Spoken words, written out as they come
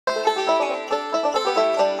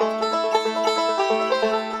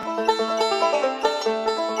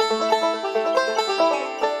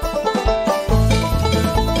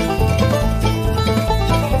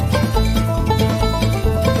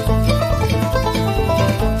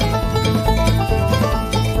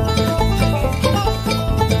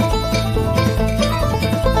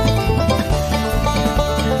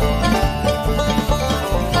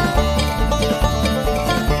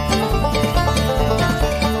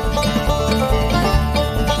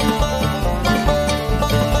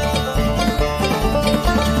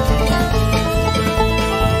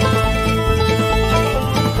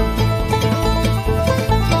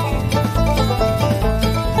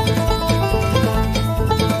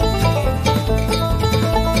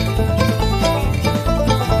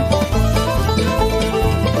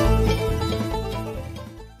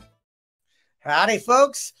Howdy,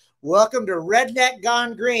 folks. Welcome to Redneck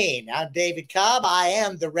Gone Green. I'm David Cobb. I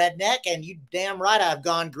am the Redneck, and you damn right I've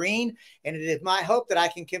gone green. And it is my hope that I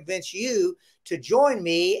can convince you to join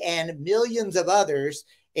me and millions of others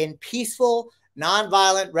in peaceful,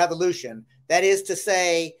 nonviolent revolution. That is to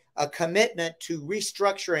say, a commitment to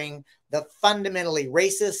restructuring the fundamentally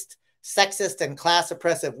racist, sexist, and class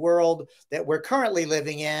oppressive world that we're currently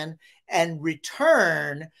living in and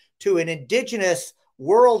return to an indigenous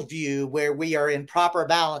worldview where we are in proper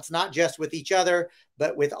balance, not just with each other,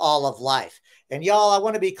 but with all of life. And y'all, I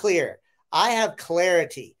want to be clear. I have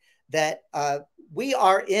clarity that we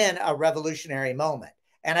are in a revolutionary moment.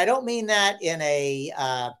 And I don't mean that in a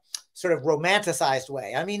sort of romanticized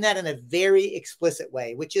way. I mean that in a very explicit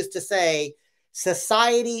way, which is to say,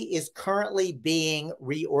 society is currently being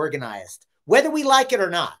reorganized, whether we like it or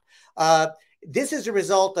not. This is a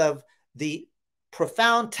result of the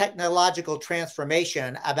profound technological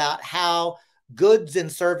transformation about how goods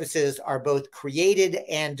and services are both created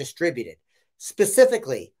and distributed.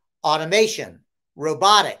 Specifically, automation,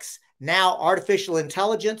 robotics, now artificial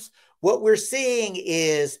intelligence. What we're seeing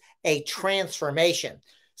is a transformation.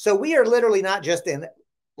 So we are literally not just in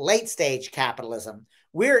late stage capitalism,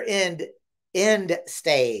 we're in end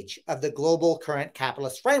stage of the global current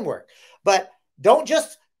capitalist framework. But don't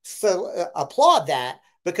just applaud that,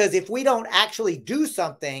 because if we don't actually do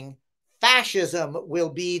something, fascism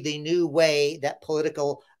will be the new way that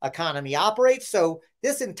political economy operates. So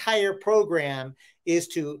this entire program is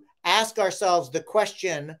to ask ourselves the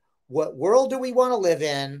question, what world do we want to live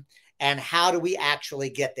in, and how do we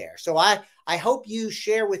actually get there? So I hope you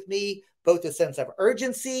share with me both a sense of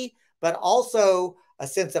urgency, but also a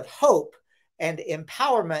sense of hope and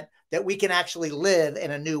empowerment that we can actually live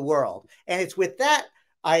in a new world. And it's with that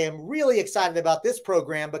I am really excited about this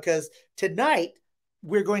program, because tonight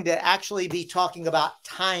we're going to actually be talking about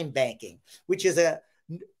time banking, which is I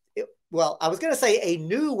was going to say a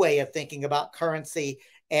new way of thinking about currency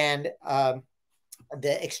and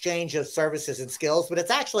the exchange of services and skills, but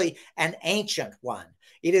it's actually an ancient one.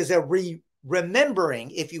 It is a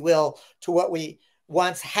remembering, if you will, to what we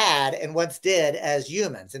once had and once did as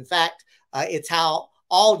humans. In fact, it's how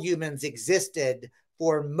all humans existed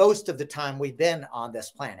for most of the time we've been on this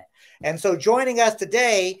planet. And so joining us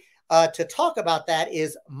today to talk about that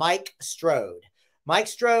is Mike Strode. Mike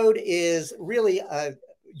Strode is really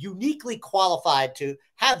uniquely qualified to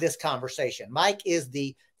have this conversation. Mike is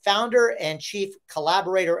the founder and chief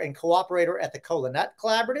collaborator and cooperator at the Kola Nut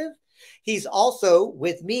Collaborative. He's also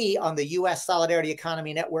with me on the U.S. Solidarity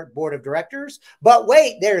Economy Network Board of Directors. But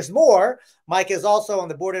wait, there's more. Mike is also on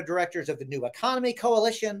the Board of Directors of the New Economy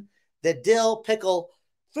Coalition, the Dill Pickle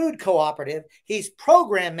Food Cooperative. He's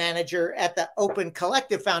program manager at the Open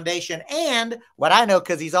Collective Foundation, and what I know,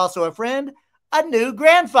 because he's also a friend, a new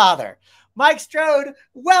grandfather. Mike Strode,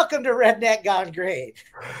 welcome to Redneck Gone Green.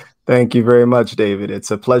 Thank you very much, David. It's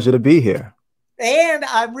a pleasure to be here. And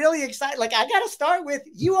I'm really excited. Like, I got to start with,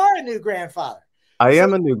 you are a new grandfather. I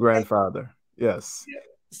am a new grandfather. Yes.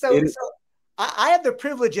 So I have the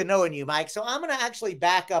privilege of knowing you, Mike. So I'm going to actually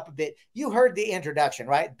back up a bit. You heard the introduction,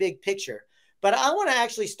 right? Big picture. But I want to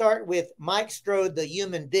actually start with Mike Strode, the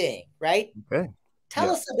human being, right? Okay. Tell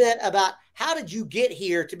us a bit about, how did you get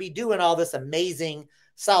here to be doing all this amazing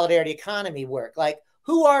solidarity economy work? Like,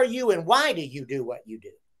 who are you and why do you do what you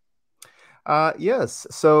do? Yes.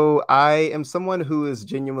 So I am someone who is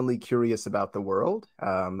genuinely curious about the world.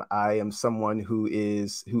 I am someone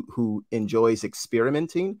who enjoys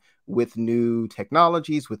experimenting with new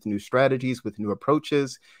technologies, with new strategies, with new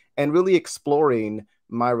approaches, and really exploring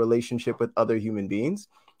my relationship with other human beings.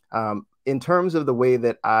 In terms of the way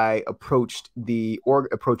that I approached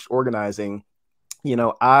organizing,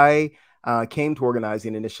 I came to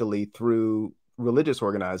organizing initially through religious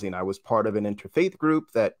organizing. I was part of an interfaith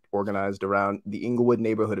group that organized around the Inglewood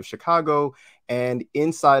neighborhood of Chicago. And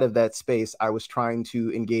inside of that space, I was trying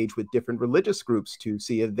to engage with different religious groups to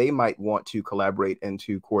see if they might want to collaborate and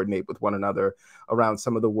to coordinate with one another around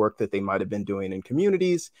some of the work that they might have been doing in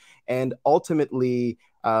communities. And ultimately,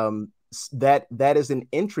 that is an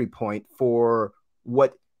entry point for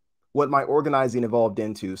what my organizing evolved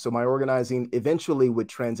into. So my organizing eventually would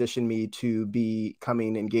transition me to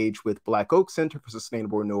becoming engaged with Black Oak Center for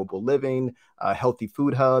Sustainable Renewable Living, Healthy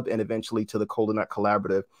Food Hub, and eventually to the Kola Nut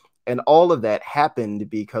Collaborative. And all of that happened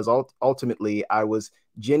because ultimately I was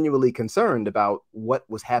genuinely concerned about what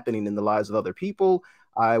was happening in the lives of other people.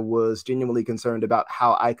 I was genuinely concerned about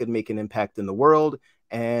how I could make an impact in the world.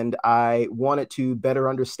 And I wanted to better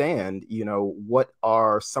understand, what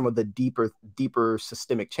are some of the deeper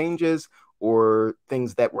systemic changes? or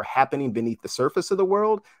things that were happening beneath the surface of the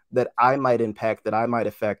world that I might impact, that I might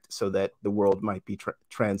affect, so that the world might be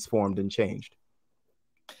transformed and changed.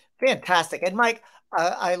 Fantastic. And Mike,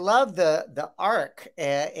 I love the arc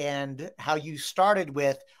and how you started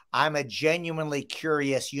with I'm a genuinely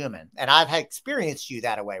curious human, and I've experienced you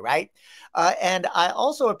that way, right? And I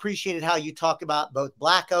also appreciated how you talk about both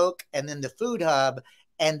Black Oak and then the Food Hub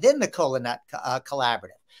and then the Kola Nut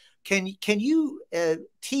Collaborative. Can you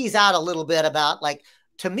tease out a little bit about, like,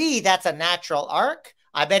 to me that's a natural arc.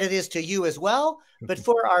 I bet it is to you as well. But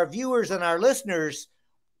for our viewers and our listeners,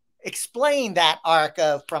 explain that arc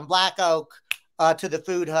of from Black Oak to the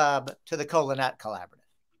Food Hub to the Kola Nut Collaborative.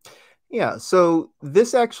 Yeah, so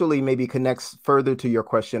this actually maybe connects further to your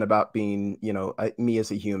question about being, me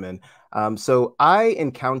as a human. So I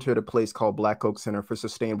encountered a place called Black Oak Center for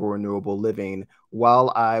Sustainable Renewable Living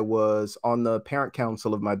while I was on the parent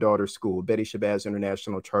council of my daughter's school, Betty Shabazz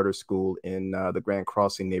International Charter School in the Grand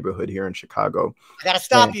Crossing neighborhood here in Chicago. I got to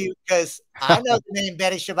stop you because I know the name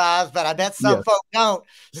Betty Shabazz, but I bet some folk don't.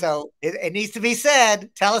 So it needs to be said.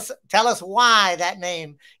 Tell us why that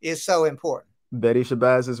name is so important. Betty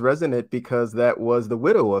Shabazz is resonant because that was the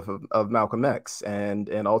widow of Malcolm X, and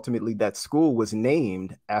ultimately that school was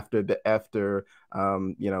named after the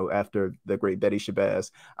great Betty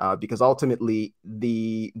Shabazz, because ultimately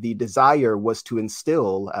the desire was to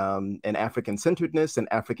instill an African centeredness and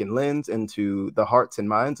African lens into the hearts and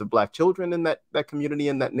minds of Black children in that community,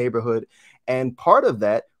 in that neighborhood, and part of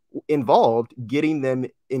that involved getting them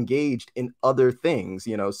engaged in other things.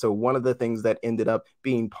 So one of the things that ended up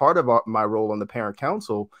being part of my role on the parent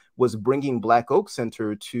council was bringing Black Oak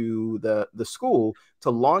Center to the school to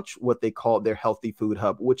launch what they called their Healthy Food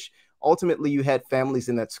Hub, which ultimately you had families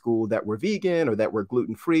in that school that were vegan or that were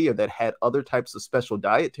gluten-free or that had other types of special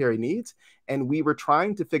dietary needs. And we were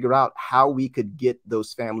trying to figure out how we could get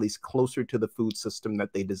those families closer to the food system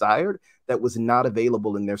that they desired that was not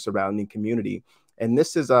available in their surrounding community. And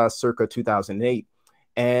this is circa 2008.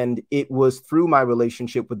 And it was through my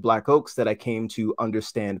relationship with Black Oaks that I came to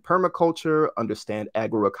understand permaculture, understand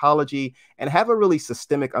agroecology, and have a really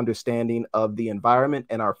systemic understanding of the environment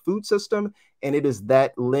and our food system. And it is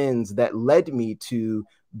that lens that led me to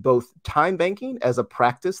both time banking as a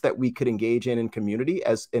practice that we could engage in community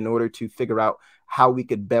in order to figure out how we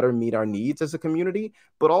could better meet our needs as a community,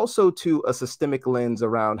 but also to a systemic lens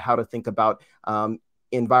around how to think about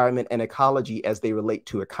environment and ecology as they relate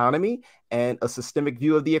to economy, and a systemic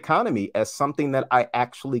view of the economy as something that I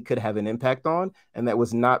actually could have an impact on, and that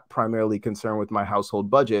was not primarily concerned with my household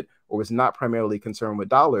budget or was not primarily concerned with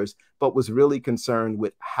dollars, but was really concerned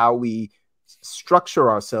with how we structure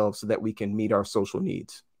ourselves so that we can meet our social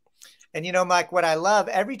needs. And, Mike, what I love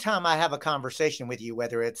every time I have a conversation with you,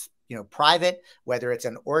 whether it's, private, whether it's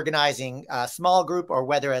an organizing small group, or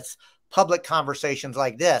whether it's public conversations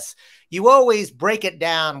like this, you always break it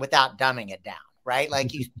down without dumbing it down, right?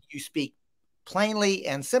 Like you speak plainly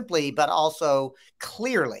and simply, but also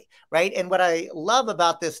clearly, right? And what I love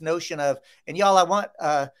about this notion of, and y'all, I want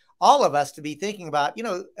all of us to be thinking about,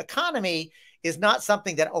 economy is not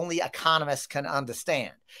something that only economists can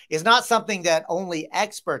understand. It's not something that only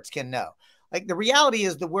experts can know. Like, the reality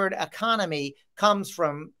is the word economy comes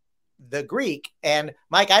from the Greek. And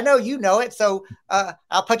Mike, I know you know it, so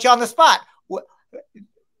I'll put you on the spot.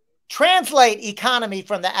 Translate economy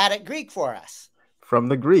from the Attic Greek for us. From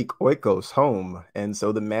the Greek, oikos, home. And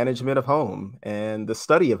so the management of home and the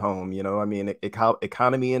study of home,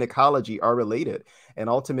 economy and ecology are related. And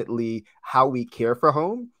ultimately, how we care for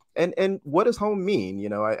home. And what does home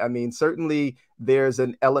mean? Certainly there's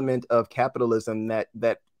an element of capitalism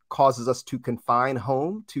that causes us to confine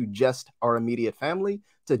home to just our immediate family,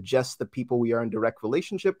 to just the people we are in direct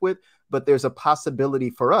relationship with. But there's a possibility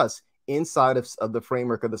for us inside of the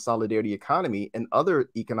framework of the solidarity economy and other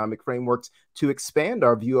economic frameworks to expand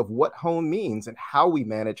our view of what home means and how we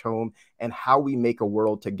manage home and how we make a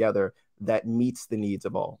world together that meets the needs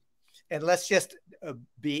of all. And let's just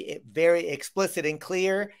be very explicit and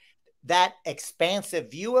clear. That expansive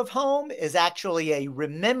view of home is actually a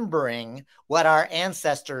remembering what our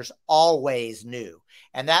ancestors always knew.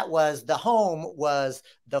 And that was the home was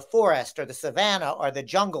the forest or the savanna or the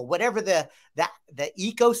jungle, whatever the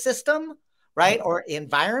ecosystem, right? Or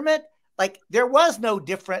environment. Like, there was no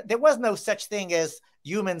such thing as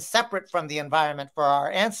humans separate from the environment for our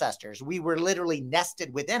ancestors. We were literally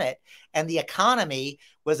nested within it. And the economy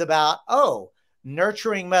was about,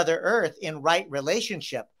 nurturing Mother Earth in right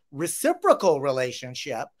relationship, reciprocal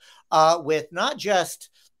relationship with not just,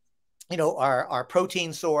 our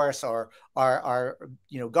protein source or our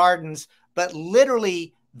gardens, but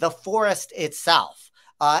literally the forest itself.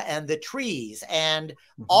 and the trees, and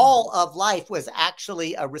all of life was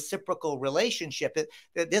actually a reciprocal relationship.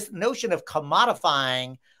 This notion of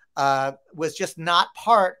commodifying was just not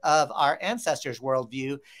part of our ancestors'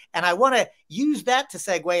 worldview. And I want to use that to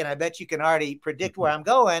segue, and I bet you can already predict where I'm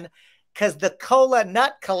going, because the Kola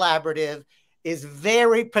Nut Collaborative is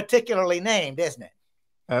very particularly named, isn't it?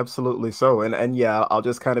 Absolutely so. And yeah, I'll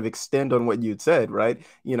just kind of extend on what you'd said, right?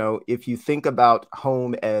 You know, if you think about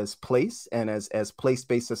home as place and as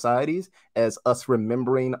place-based societies, as us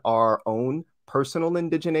remembering our own personal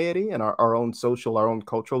indigeneity and our own social, our own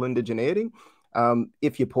cultural indigeneity,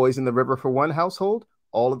 if you poison the river for one household,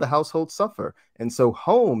 all of the households suffer. And so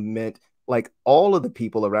home meant like all of the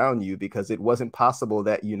people around you, because it wasn't possible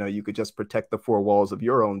that, you know, you could just protect the four walls of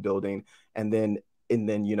your own building and then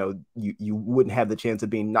you know you wouldn't have the chance of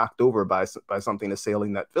being knocked over by something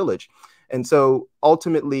assailing that village. And so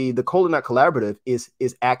ultimately the Kola Nut Collaborative is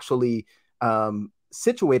actually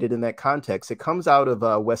situated in that context. It comes out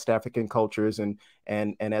of West African cultures and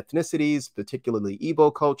ethnicities, particularly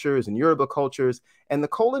Igbo cultures and Yoruba cultures. And the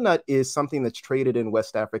kola nut is something that's traded in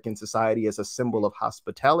West African society as a symbol of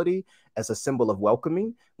hospitality, as a symbol of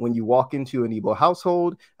welcoming. When you walk into an Igbo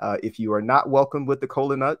household, if you are not welcomed with the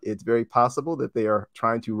kola nut, it's very possible that they are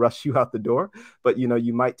trying to rush you out the door. But, you know,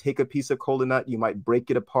 you might take a piece of kola nut, you might break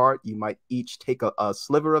it apart, you might each take a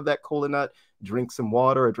sliver of that kola nut, drink some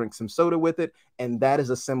water or drink some soda with it. And that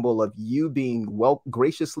is a symbol of you being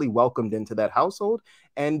graciously welcomed into that household.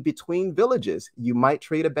 And between villages, you might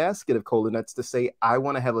trade a basket of kola nuts to say, I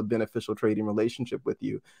want to have a beneficial trading relationship with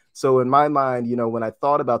you. So in my mind, you know, when I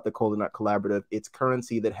thought about the Kola Nut Collaborative, it's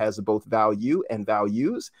currency that has both value and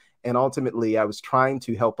values. And ultimately, I was trying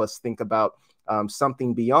to help us think about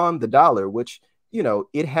something beyond the dollar, which, you know,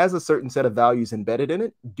 it has a certain set of values embedded in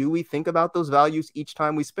it. Do we think about those values each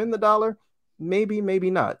time we spend the dollar? Maybe,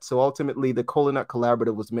 maybe not. So ultimately, the Kola Nut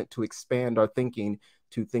Collaborative was meant to expand our thinking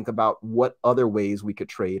to think about what other ways we could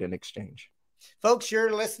trade and exchange. Folks,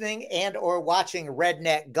 you're listening and or watching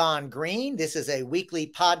Redneck Gone Green. This is a weekly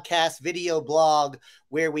podcast video blog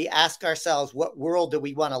where we ask ourselves, what world do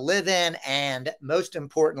we want to live in? And most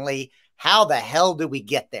importantly, how the hell do we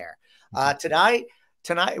get there? Tonight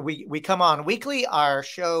we come on weekly. Our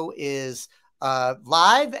show is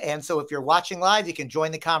live. And so if you're watching live, you can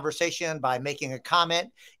join the conversation by making a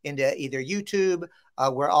comment into either YouTube.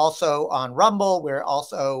 We're also on Rumble. We're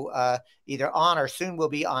also either on or soon will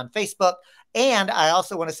be on Facebook. And I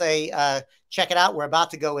also want to say, check it out. We're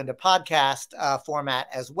about to go into podcast format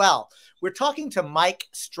as well. We're talking to Mike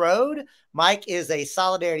Strode. Mike is a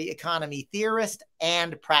solidarity economy theorist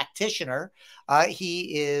and practitioner.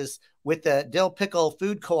 He is with the Dill Pickle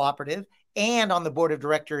Food Cooperative and on the board of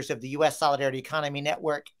directors of the U.S. Solidarity Economy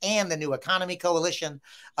Network and the New Economy Coalition.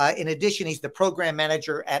 In addition, he's the program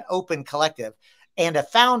manager at Open Collective and a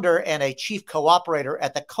founder and a chief cooperator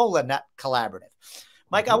at the Kola Nut Collaborative.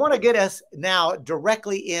 Mike, I want to get us now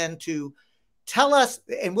directly into, tell us,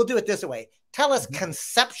 and we'll do it this way, tell us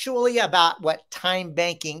conceptually about what time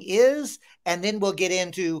banking is, and then we'll get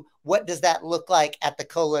into what does that look like at the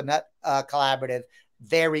Kola Nut Collaborative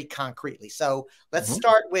very concretely. So let's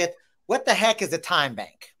start with, what the heck is a time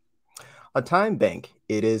bank? A time bank,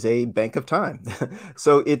 it is a bank of time.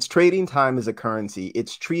 So it's trading time as a currency.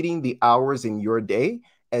 It's treating the hours in your day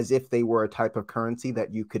as if they were a type of currency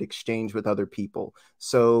that you could exchange with other people.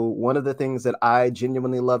 So one of the things that I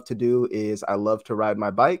genuinely love to do is I love to ride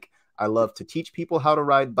my bike. I love to teach people how to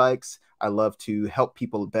ride bikes. I love to help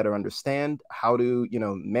people better understand how to, you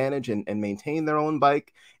know, manage and maintain their own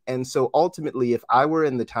bike. And so ultimately, if I were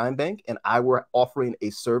in the time bank and I were offering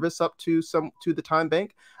a service up to the time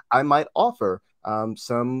bank, I might offer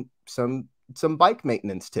some bike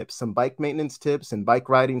maintenance tips, and bike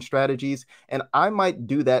riding strategies. And I might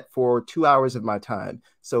do that for 2 hours of my time.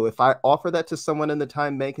 So if I offer that to someone in the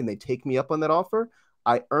time bank and they take me up on that offer,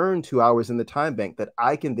 I earn 2 hours in the time bank that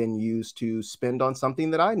I can then use to spend on something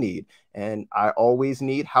that I need. And I always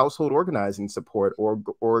need household organizing support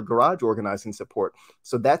or garage organizing support.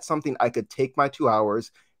 So that's something I could take my 2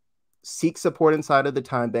 hours, seek support inside of the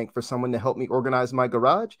time bank for someone to help me organize my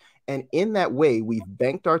garage. And in that way, we've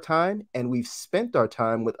banked our time and we've spent our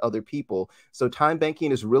time with other people. So time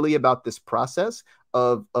banking is really about this process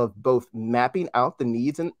of both mapping out the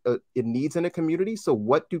needs in a community. So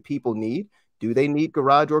what do people need? Do they need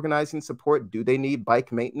garage organizing support? Do they need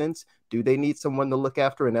bike maintenance? Do they need someone to look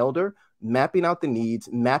after an elder? Mapping out the needs,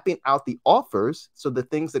 mapping out the offers. So the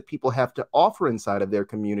things that people have to offer inside of their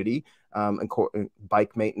community,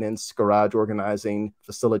 bike maintenance, garage organizing,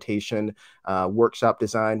 facilitation, workshop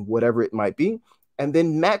design, whatever it might be. And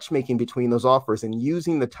then matchmaking between those offers and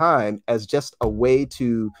using the time as just a way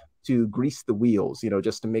to to grease the wheels,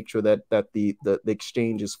 just to make sure that the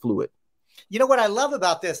exchange is fluid. You know what I love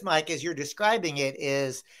about this, Mike, as you're describing it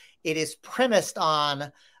is premised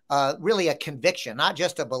on really a conviction, not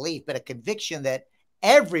just a belief, but a conviction that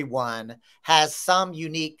everyone has some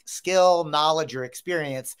unique skill, knowledge, or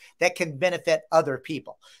experience that can benefit other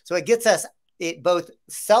people. So it both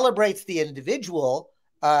celebrates the individual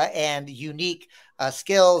and unique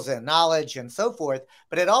skills and knowledge and so forth,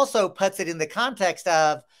 but it also puts it in the context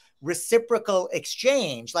of reciprocal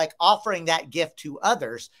exchange, like offering that gift to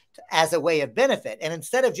others as a way of benefit. And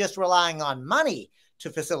instead of just relying on money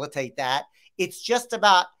to facilitate that, it's just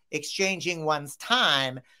about exchanging one's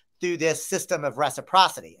time through this system of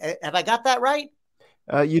reciprocity. Have I got that right?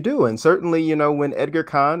 You do. And certainly, when Edgar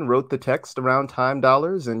Kahn wrote the text around time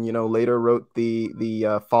dollars and, later wrote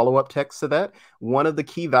the follow-up text to that, one of the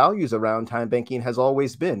key values around time banking has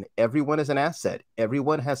always been everyone is an asset.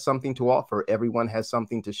 Everyone has something to offer. Everyone has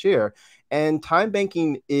something to share. And time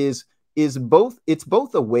banking is both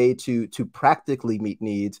a way to practically meet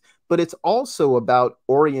needs, but it's also about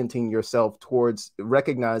orienting yourself towards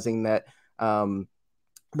recognizing that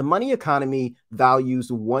the money economy values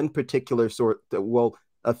one particular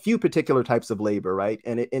a few particular types of labor, right?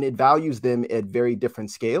 And it values them at very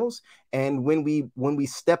different scales. And when we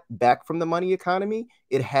step back from the money economy,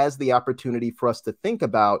 it has the opportunity for us to think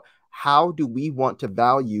about, how do we want to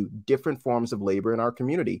value different forms of labor in our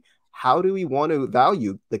community? How do we want to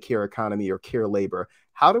value the care economy or care labor?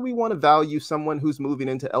 How do we want to value someone who's moving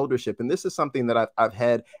into eldership? And this is something that I've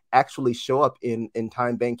had actually show up in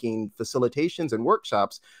time banking facilitations and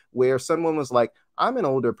workshops, where someone was like, I'm an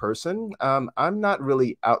older person. I'm not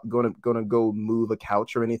really going to go move a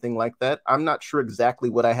couch or anything like that. I'm not sure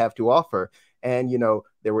exactly what I have to offer. And,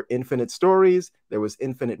 there were infinite stories, there was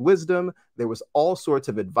infinite wisdom, there was all sorts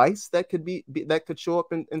of advice that could show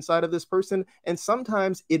up inside of this person. And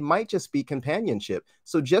sometimes it might just be companionship.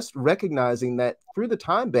 So just recognizing that through the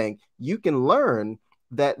time bank, you can learn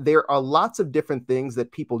that there are lots of different things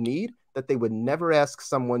that people need that they would never ask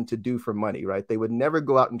someone to do for money, right? They would never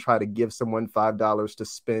go out and try to give someone $5 to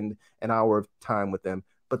spend an hour of time with them,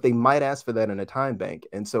 but they might ask for that in a time bank.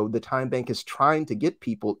 And so the time bank is trying to get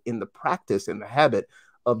people in the practice, in the habit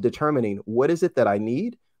of determining, what is it that I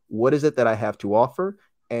need? What is it that I have to offer?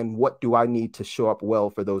 And what do I need to show up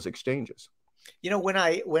well for those exchanges? When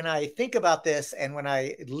I think about this and when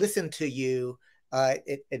I listen to you,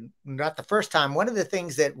 not the first time, one of the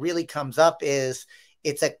things that really comes up is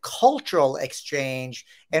it's a cultural exchange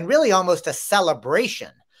and really almost a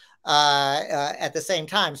celebration at the same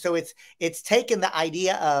time. So it's taken the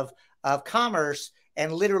idea of commerce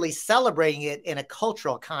and literally celebrating it in a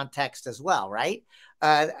cultural context as well, right?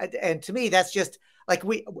 And to me, that's just like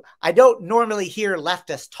I don't normally hear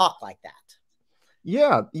leftists talk like that.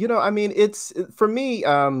 Yeah, it's for me,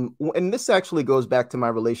 and this actually goes back to my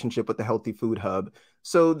relationship with the Healthy Food Hub.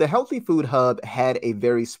 So the Healthy Food Hub had a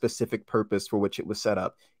very specific purpose for which it was set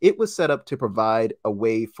up. It was set up to provide a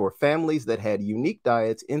way for families that had unique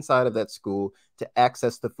diets inside of that school to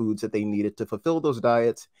access the foods that they needed to fulfill those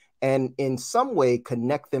diets, and in some way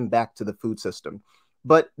connect them back to the food system.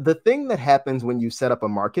 But the thing that happens when you set up a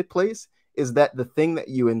marketplace is that the thing that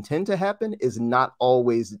you intend to happen is not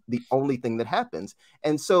always the only thing that happens.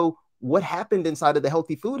 And so what happened inside of the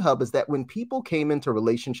Healthy Food Hub is that when people came into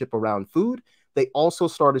relationship around food, they also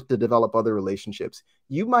started to develop other relationships.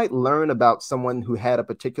 You might learn about someone who had a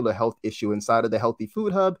particular health issue inside of the Healthy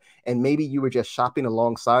Food Hub, and maybe you were just shopping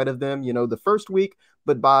alongside of them, the first week,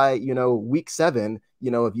 but by, week 7,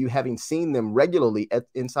 of you having seen them regularly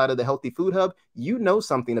inside of the Healthy Food Hub,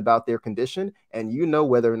 something about their condition, and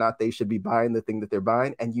whether or not they should be buying the thing that they're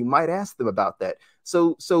buying, and you might ask them about that.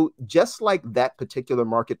 So just like that particular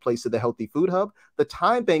marketplace of the Healthy Food Hub, the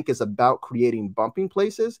Time Bank is about creating bumping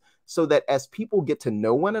places so that as people get to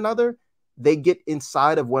know one another, they get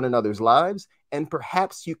inside of one another's lives, and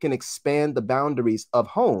perhaps you can expand the boundaries of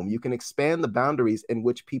home. You can expand the boundaries in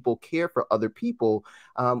which people care for other people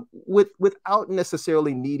without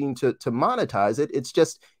necessarily needing to monetize it. It's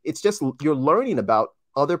just you're learning about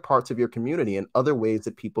other parts of your community and other ways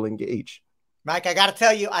that people engage. Mike, I got to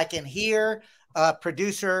tell you, I can hear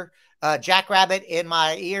producer Jackrabbit in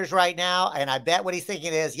my ears right now, and I bet what he's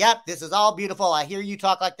thinking is, yep, this is all beautiful. I hear you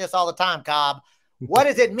talk like this all the time, Cobb. What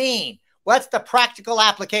does it mean? What's the practical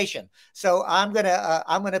application? So I'm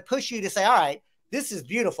gonna push you to say, all right, this is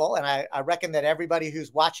beautiful, and I reckon that everybody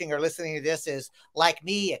who's watching or listening to this is like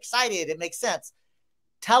me, excited. It makes sense.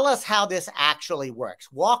 Tell us how this actually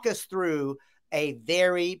works. Walk us through a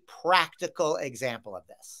very practical example of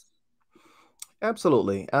this.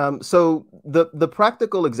 Absolutely. So the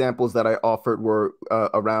practical examples that I offered were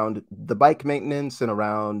around the bike maintenance and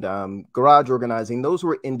around garage organizing. Those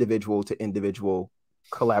were individual to individual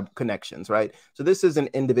collab connections, right? So this is an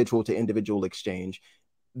individual to individual exchange.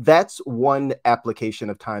 That's one application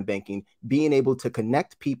of time banking, being able to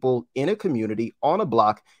connect people in a community on a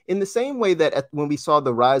block in the same way that when we saw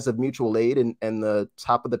the rise of mutual aid and the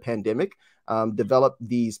top of the pandemic, develop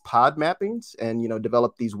these pod mappings and,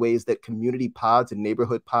 develop these ways that community pods and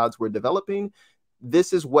neighborhood pods were developing.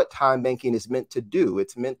 This is what time banking is meant to do.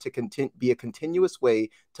 It's meant to be a continuous way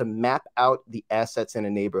to map out the assets in a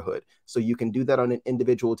neighborhood. So you can do that on an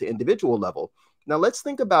individual to individual level. Now, let's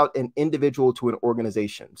think about an individual to an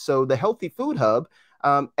organization. So the Healthy Food Hub,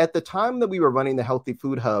 at the time that we were running the Healthy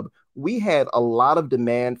Food Hub, we had a lot of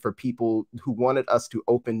demand for people who wanted us to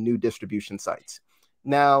open new distribution sites.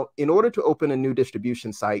 Now, in order to open a new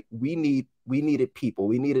distribution site, we needed people.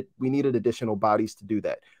 We needed additional bodies to do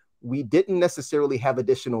that. We didn't necessarily have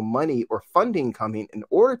additional money or funding coming in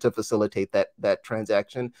order to facilitate that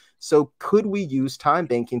transaction. So could we use time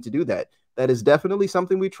banking to do that? That is definitely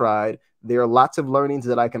something we tried. There are lots of learnings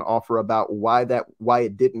that I can offer about why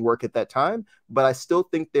it didn't work at that time, but I still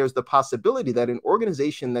think there's the possibility that an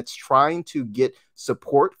organization that's trying to get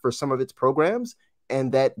support for some of its programs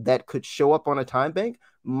and that could show up on a time bank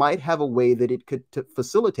might have a way that it could to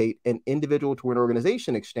facilitate an individual to an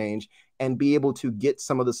organization exchange and be able to get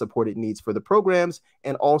some of the support it needs for the programs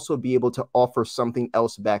and also be able to offer something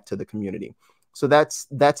else back to the community. So that's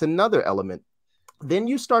another element. Then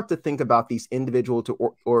you start to think about these individual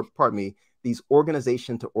to these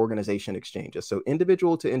organization to organization exchanges. So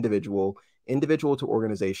individual to individual, individual to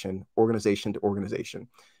organization, organization to organization.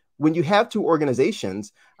 When you have two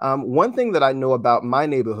organizations, one thing that I know about my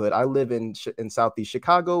neighborhood, I live in Southeast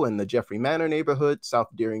Chicago in the Jeffrey Manor neighborhood, South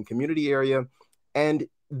Deering community area, and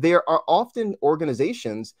there are often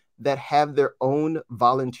organizations that have their own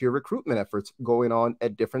volunteer recruitment efforts going on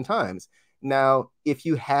at different times. Now, if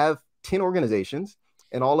you have 10 organizations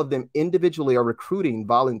and all of them individually are recruiting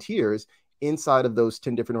volunteers inside of those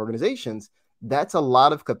 10 different organizations, that's a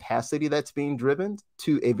lot of capacity that's being driven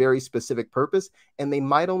to a very specific purpose. And they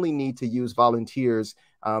might only need to use volunteers,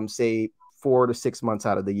 say 4 to 6 months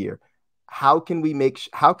out of the year. How can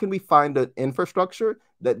we find an infrastructure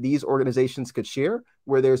that these organizations could share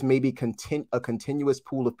where there's maybe a continuous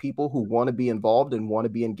pool of people who want to be involved and want to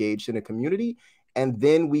be engaged in a community? And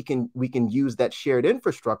then we can use that shared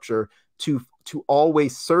infrastructure to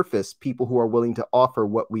always surface people who are willing to offer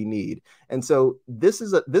what we need. And so this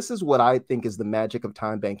is what I think is the magic of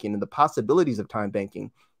time banking and the possibilities of time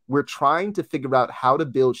banking. We're trying to figure out how to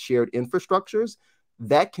build shared infrastructures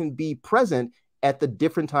that can be present at the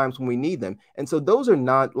different times when we need them. And so those are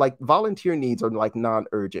not like volunteer needs are like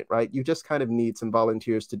non-urgent, right? You just kind of need some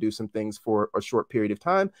volunteers to do some things for a short period of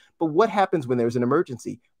time. But what happens when there's an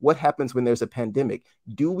emergency? What happens when there's a pandemic?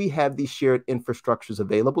 Do we have these shared infrastructures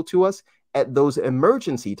available to us at those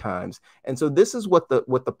emergency times? And so this is what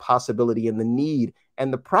the possibility and the need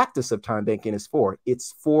and the practice of time banking is for.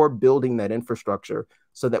 It's for building that infrastructure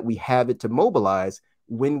so that we have it to mobilize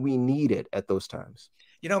when we need it at those times.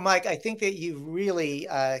 Mike, I think that you really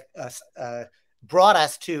brought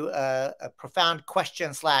us to a profound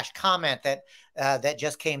question / comment that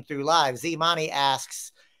just came through live. Zimani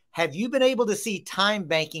asks, have you been able to see time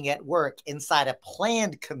banking at work inside a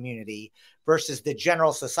planned community versus the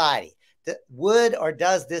general society? Would or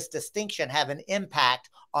does this distinction have an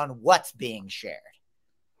impact on what's being shared?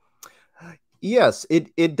 Yes,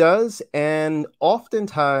 it does. And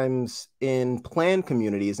oftentimes in planned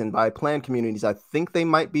communities, and by planned communities, I think they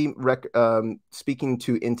might be speaking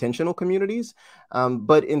to intentional communities.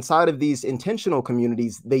 But inside of these intentional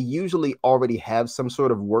communities, they usually already have some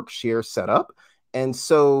sort of work share set up. And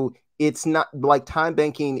so it's not like time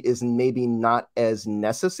banking is maybe not as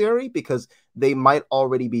necessary because they might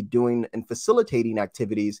already be doing and facilitating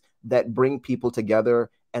activities that bring people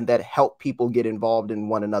together and that help people get involved in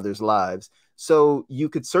one another's lives. So you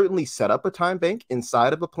could certainly set up a time bank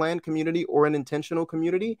inside of a planned community or an intentional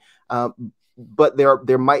community, but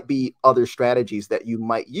there might be other strategies that you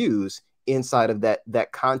might use inside of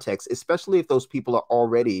that context, especially if those people are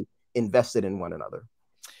already invested in one another.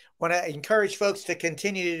 Want to encourage folks to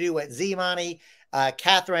continue to do what Zimani,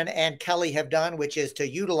 Catherine, and Kelly have done, which is to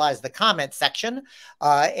utilize the comment section.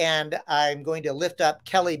 And I'm going to lift up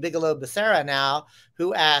Kelly Bigelow-Becerra now,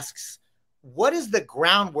 who asks, what is the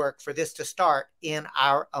groundwork for this to start in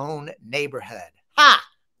our own neighborhood? Ha!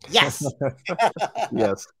 Yes.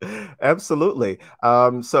 Yes, absolutely.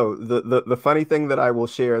 So the funny thing that I will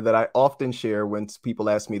share that I often share when people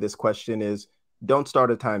ask me this question is, don't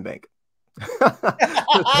start a time bank.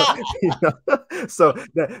 So, so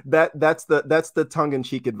that's the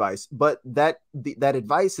tongue-in-cheek advice. But that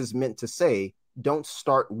advice is meant to say, don't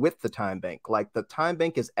start with the time bank. Like, the time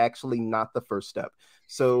bank is actually not the first step.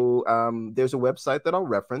 So there's a website that I'll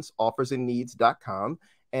reference, offersandneeds.com.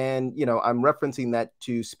 And, I'm referencing that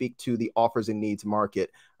to speak to the offers and needs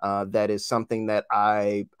market. That is something that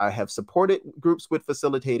I have supported groups with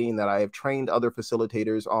facilitating, that I have trained other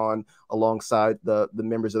facilitators on alongside the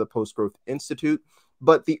members of the Post Growth Institute.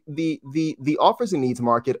 But the offers and needs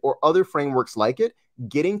market, or other frameworks like it,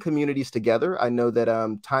 getting communities together. I know that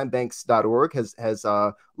timebanks.org has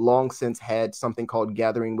long since had something called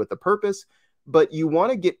Gathering with a Purpose. But you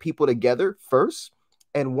want to get people together first.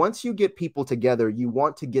 And once you get people together, you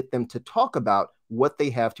want to get them to talk about what they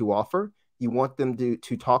have to offer. You want them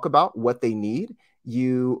to talk about what they need.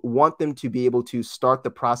 You want them to be able to start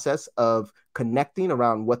the process of connecting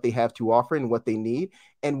around what they have to offer and what they need.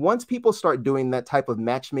 And once people start doing that type of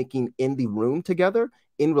matchmaking in the room together,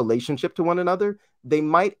 in relationship to one another, they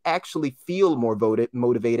might actually feel more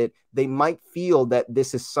motivated. They might feel that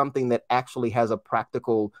this is something that actually has a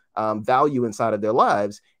practical value inside of their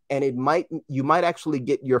lives. And you might actually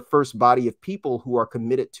get your first body of people who are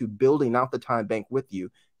committed to building out the time bank with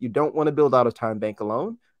you. You don't want to build out a time bank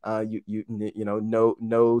alone. No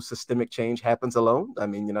systemic change happens alone. I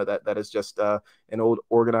mean, that is just an old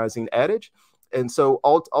organizing adage. And so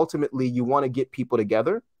ultimately, you want to get people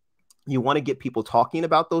together. You want to get people talking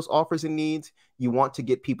about those offers and needs. You want to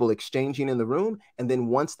get people exchanging in the room. And then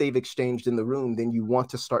once they've exchanged in the room, then you want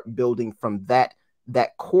to start building from that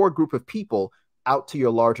core group of people out to your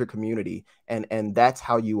larger community. And that's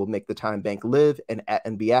how you will make the time bank live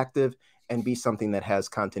and be active and be something that has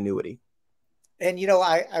continuity. And,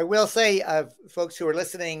 I will say, folks who are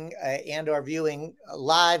listening and are viewing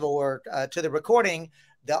live or to the recording,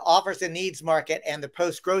 the Offers and Needs Market and the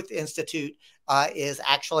Post Growth Institute is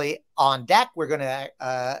actually on deck. We're going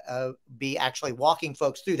to be actually walking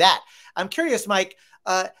folks through that. I'm curious, Mike,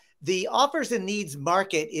 the Offers and Needs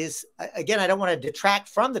Market is, again, I don't want to detract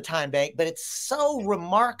from the time bank, but it's so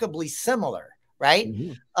remarkably similar, right?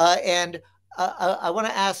 Mm-hmm. And I want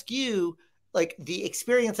to ask you, like, the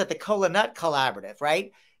experience at the Kola Nut Collaborative,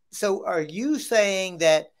 right? So are you saying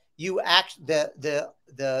that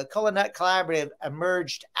the Kola Nut Collaborative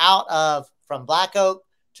emerged from Black Oak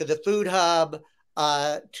to the Food Hub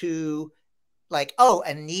to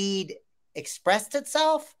a need expressed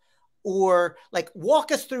itself? Or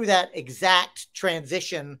walk us through that exact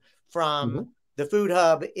transition from the Food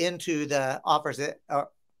Hub into the Offers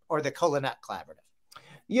or the Kola Nut Collaborative.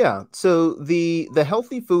 Yeah. So the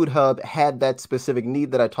Healthy Food Hub had that specific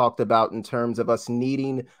need that I talked about in terms of us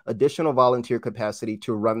needing additional volunteer capacity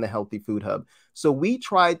to run the Healthy Food Hub. So we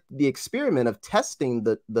tried the experiment of testing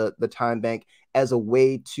the time bank as a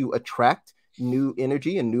way to attract new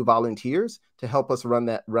energy and new volunteers to help us run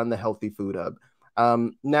the Healthy Food Hub.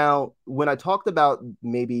 Now, when I talked about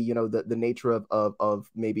maybe, the nature of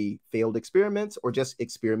maybe failed experiments or just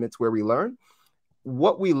experiments where we learn,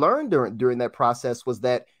 what we learned during that process was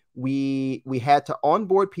that we had to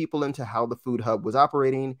onboard people into how the Food Hub was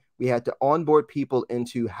operating. We had to onboard people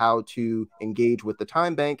into how to engage with the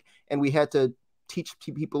time bank, and we had to teach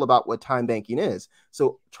people about what time banking is.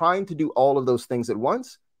 So trying to do all of those things at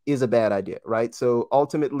once is a bad idea, right? So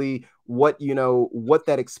ultimately, what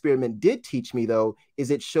that experiment did teach me, though,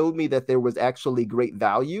 is it showed me that there was actually great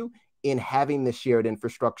value in having the shared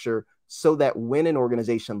infrastructure, so that when an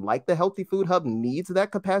organization like the Healthy Food Hub needs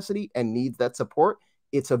that capacity and needs that support,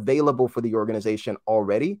 it's available for the organization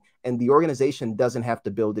already, and the organization doesn't have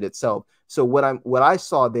to build it itself. So what I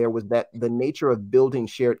saw there was that the nature of building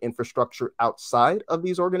shared infrastructure outside of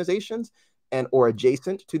these organizations or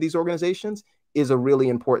adjacent to these organizations is a really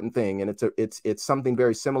important thing. And it's something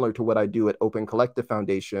very similar to what I do at Open Collective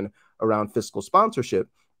Foundation around fiscal sponsorship.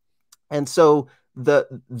 And so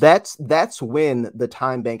that's when the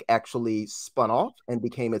time bank actually spun off and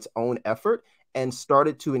became its own effort and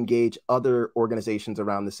started to engage other organizations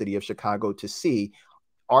around the city of Chicago to see,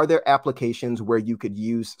 are there applications where you could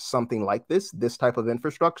use something like this type of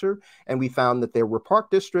infrastructure? And we found that there were park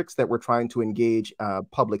districts that were trying to engage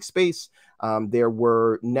public space. There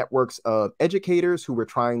were networks of educators who were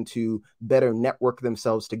trying to better network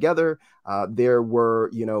themselves together. There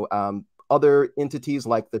were, other entities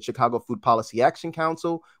like the Chicago Food Policy Action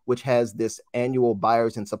Council, which has this annual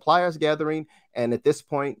buyers and suppliers gathering. And at this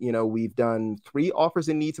point, we've done 3 offers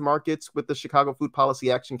and needs markets with the Chicago Food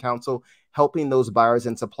Policy Action Council, helping those buyers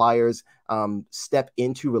and suppliers step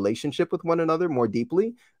into relationship with one another more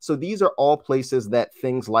deeply. So these are all places that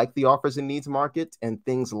things like the offers and needs market and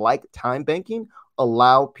things like time banking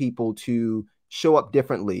allow people to show up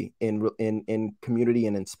differently in community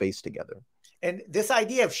and in space together. And this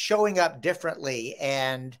idea of showing up differently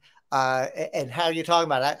and how you're talking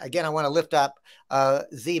about it, again, I want to lift up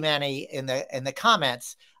Z Manny in the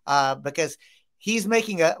comments because he's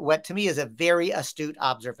making what to me is a very astute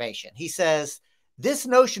observation. He says this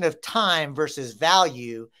notion of time versus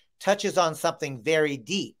value touches on something very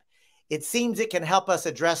deep. It seems it can help us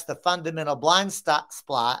address the fundamental blind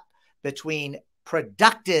spot between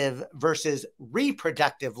productive versus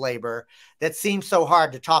reproductive labor that seems so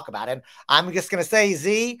hard to talk about. And I'm just going to say,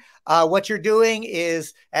 Z, what you're doing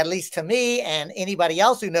is, at least to me and anybody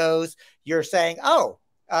else who knows, you're saying, oh,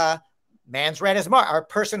 man's read his mark, or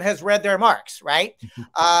person has read their marks, right?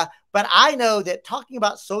 But I know that talking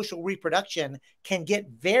about social reproduction can get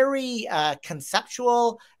very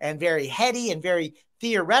conceptual and very heady and very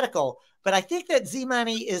theoretical. But I think that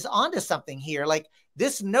Z-Money is onto something here. Like,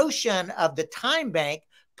 this notion of the time bank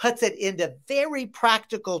puts it into very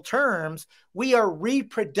practical terms. We are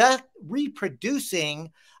reproducing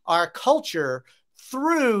our culture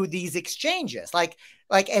through these exchanges.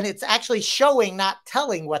 And it's actually showing, not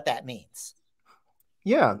telling, what that means.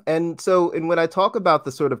 Yeah. And when I talk about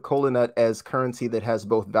the sort of Kola Nut as currency that has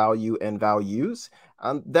both value and values,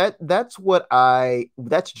 that's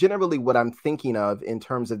generally what I'm thinking of in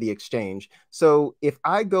terms of the exchange. So if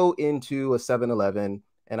I go into a 7-Eleven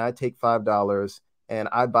and I take $5 and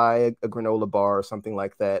I buy a granola bar or something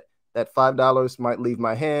like that, that $5 might leave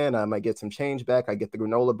my hand. I might get some change back. I get the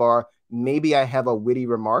granola bar. Maybe I have a witty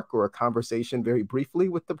remark or a conversation very briefly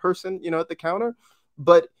with the person, at the counter.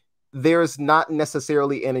 But there's not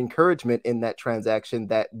necessarily an encouragement in that transaction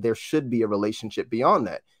that there should be a relationship beyond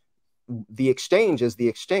that. The exchange is the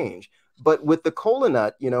exchange. But with the Kola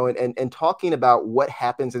Nut, and talking about what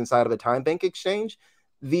happens inside of a time bank exchange,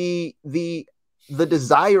 the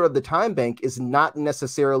desire of the time bank is not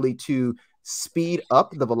necessarily to speed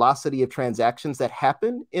up the velocity of transactions that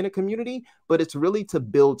happen in a community, but it's really to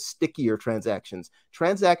build stickier transactions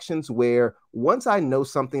where once I know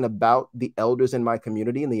something about the elders in my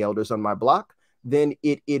community and the elders on my block, then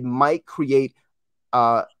it might create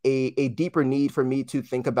a deeper need for me to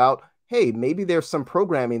think about, hey, maybe there's some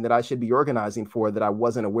programming that I should be organizing for that I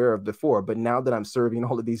wasn't aware of before. But now that I'm serving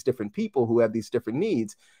all of these different people who have these different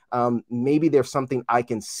needs, maybe there's something I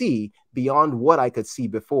can see beyond what I could see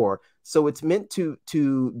before. So it's meant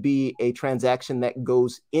to be a transaction that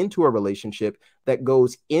goes into a relationship, that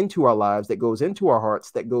goes into our lives, that goes into our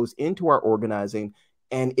hearts, that goes into our organizing.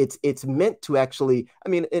 And it's meant to actually,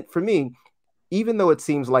 for me, even though it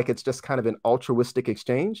seems like it's just kind of an altruistic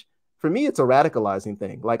exchange, for me, it's a radicalizing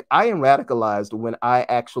thing. Like, I am radicalized when I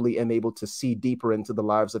actually am able to see deeper into the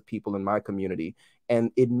lives of people in my community, and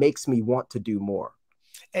it makes me want to do more.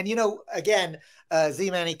 And, again,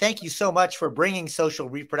 Z-Manny, thank you so much for bringing social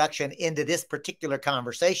reproduction into this particular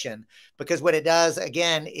conversation, because what it does,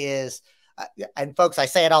 again, is, and folks, I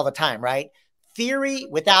say it all the time, right? Theory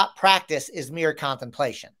without practice is mere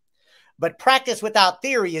contemplation. But practice without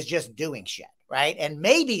theory is just doing shit, right? And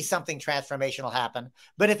maybe something transformational will happen,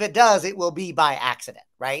 but if it does, it will be by accident,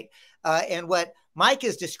 right? And what Mike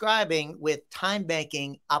is describing with time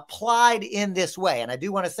banking applied in this way, and I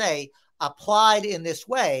do want to say applied in this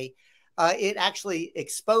way, it actually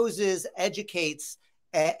exposes, educates,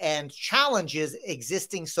 and challenges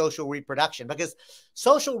existing social reproduction, because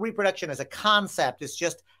social reproduction as a concept is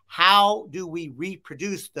just how do we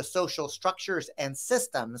reproduce the social structures and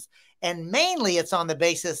systems, and mainly it's on the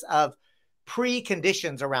basis of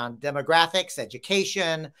preconditions around demographics,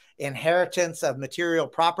 education, inheritance of material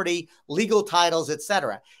property, legal titles,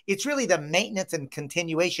 etc. It's really the maintenance and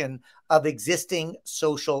continuation of existing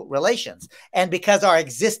social relations. And because our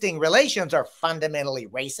existing relations are fundamentally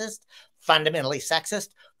racist, fundamentally sexist,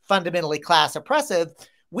 fundamentally class oppressive,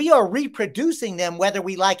 we are reproducing them whether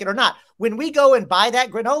we like it or not. When we go and buy that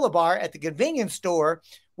granola bar at the convenience store,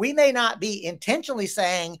 we may not be intentionally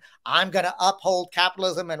saying, I'm going to uphold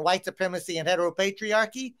capitalism and white supremacy and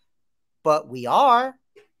heteropatriarchy, but we are.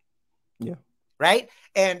 Yeah. Right.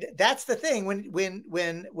 And that's the thing.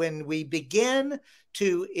 When we begin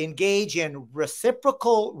to engage in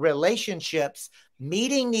reciprocal relationships,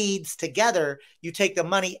 meeting needs together, you take the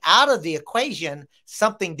money out of the equation,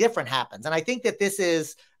 something different happens. And I think that this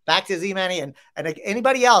is back to Z-Manny and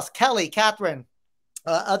anybody else, Kelly, Catherine,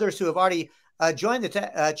 others who have already joined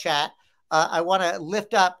the chat. I want to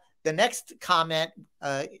lift up the next comment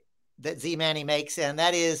that Z-Manny makes, and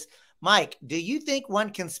that is, Mike, do you think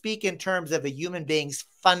one can speak in terms of a human being's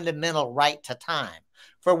fundamental right to time?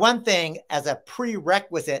 For one thing, as a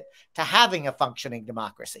prerequisite to having a functioning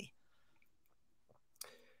democracy.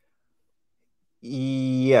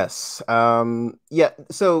 Yes. Yeah.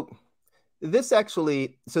 So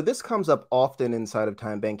This comes up often inside of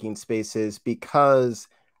time banking spaces because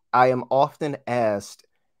I am often asked,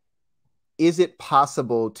 is it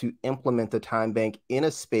possible to implement the time bank in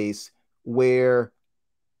a space where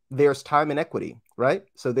there's time inequity, right?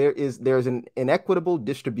 So there's an inequitable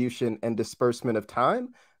distribution and disbursement of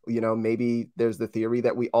time. Maybe there's the theory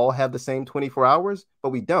that we all have the same 24 hours, but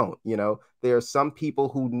we don't. There are some people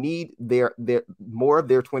who need their more of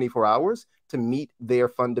their 24 hours to meet their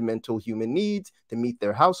fundamental human needs, to meet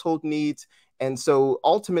their household needs. And so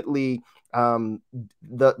ultimately,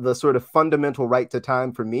 the sort of fundamental right to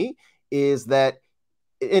time for me is that,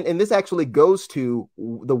 and this actually goes to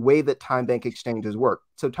the way that time bank exchanges work.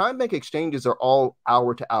 So time bank exchanges are all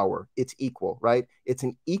hour to hour. It's equal, right? It's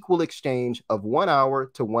an equal exchange of 1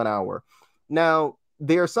 hour to 1 hour. Now,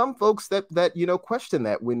 there are some folks that question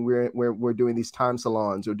that when we're doing these time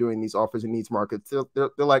salons or doing these offers and needs markets. They're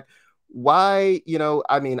like, why?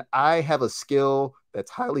 I mean, I have a skill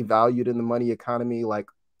that's highly valued in the money economy. Like,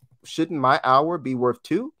 shouldn't my hour be worth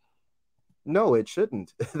two? No, it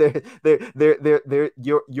shouldn't.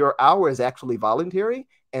 Your hour is actually voluntary.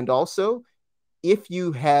 And also, if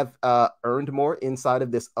you have earned more inside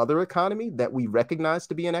of this other economy that we recognize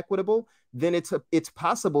to be inequitable, then it's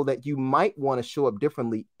possible that you might want to show up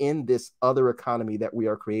differently in this other economy that we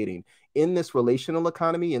are creating. In this relational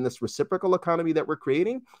economy, in this reciprocal economy that we're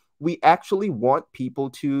creating, we actually want people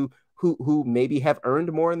to who maybe have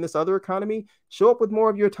earned more in this other economy, show up with more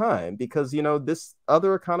of your time, because this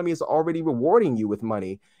other economy is already rewarding you with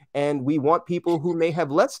money. And we want people who may have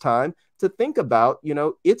less time to think about,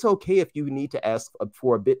 it's okay if you need to ask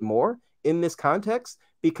for a bit more in this context,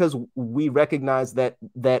 because we recognize that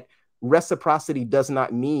reciprocity does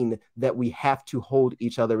not mean that we have to hold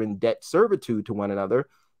each other in debt servitude to one another.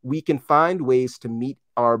 We can find ways to meet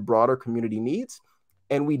our broader community needs,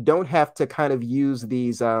 and we don't have to kind of use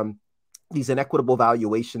these inequitable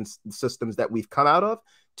valuation systems that we've come out of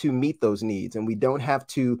to meet those needs. And we don't have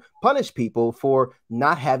to punish people for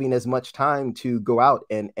not having as much time to go out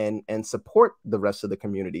and support the rest of the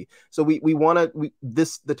community. So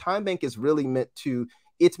the time bank is really meant to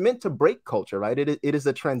break culture, right? It is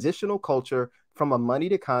a transitional culture from a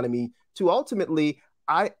moneyed economy to ultimately,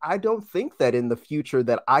 I don't think that in the future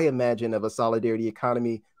that I imagine of a solidarity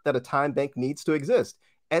economy that a time bank needs to exist.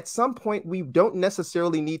 At some point, we don't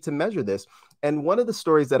necessarily need to measure this. And one of the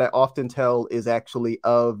stories that I often tell is actually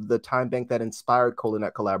of the time bank that inspired Kola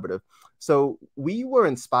Nut Collaborative. So we were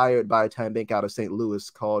inspired by a time bank out of St. Louis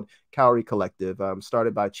called Cowrie Collective,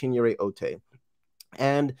 started by Chinyere Ote.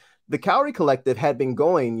 And the Cowrie Collective had been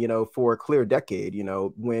going, for a clear decade,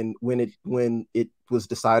 when it was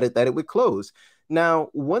decided that it would close. Now,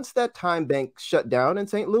 once that time bank shut down in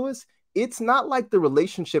St. Louis, it's not like the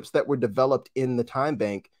relationships that were developed in the time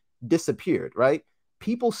bank disappeared, right?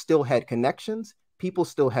 People still had connections. People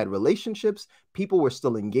still had relationships. People were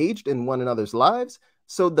still engaged in one another's lives.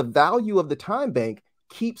 So the value of the time bank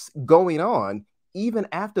keeps going on even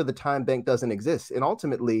after the time bank doesn't exist. And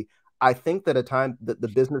ultimately, I think that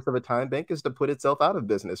the business of a time bank is to put itself out of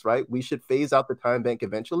business, right? We should phase out the time bank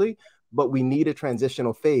eventually, but we need a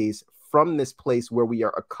transitional phase from this place where we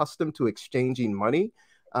are accustomed to exchanging money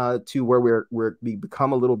to where we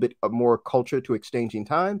become a little bit more culture to exchanging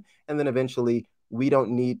time, and then eventually we don't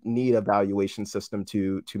need a valuation system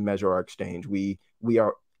to measure our exchange. We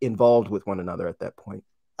are involved with one another at that point.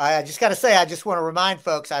 I just got to say, I just want to remind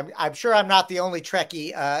folks, I'm sure I'm not the only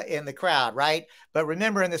Trekkie in the crowd, right? But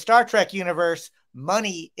remember, in the Star Trek universe,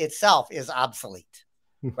 money itself is obsolete,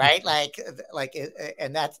 right?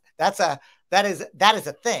 And that is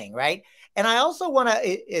a thing, right? And I also want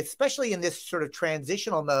to, especially in this sort of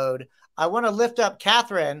transitional mode, I want to lift up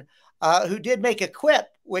Catherine, who did make a quip,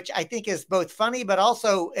 which I think is both funny, but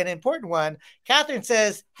also an important one. Catherine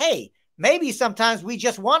says, hey, maybe sometimes we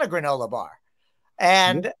just want a granola bar.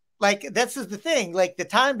 And this is the thing, like the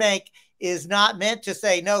time bank is not meant to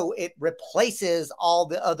say, no, it replaces all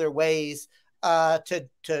the other ways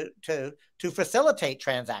to facilitate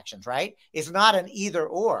transactions, right? It's not an either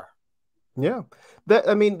or. Yeah,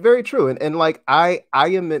 very true. And like, I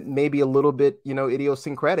am maybe a little bit,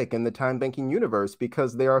 idiosyncratic in the time banking universe,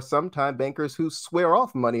 because there are some time bankers who swear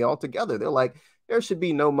off money altogether. They're like, there should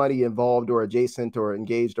be no money involved or adjacent or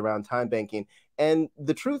engaged around time banking. And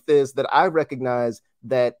the truth is that I recognize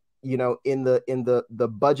that, in the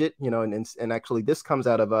budget, and actually this comes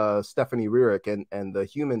out of Stephanie Rearick and the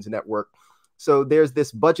Humans Network. So there's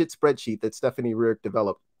this budget spreadsheet that Stephanie Rearick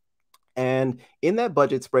developed. And in that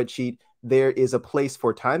budget spreadsheet, there is a place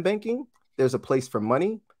for time banking, there's a place for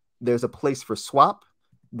money, there's a place for swap,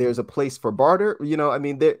 there's a place for barter. I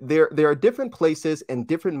mean, there are different places and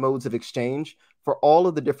different modes of exchange for all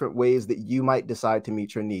of the different ways that you might decide to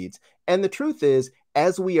meet your needs. And the truth is,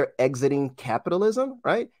 as we are exiting capitalism,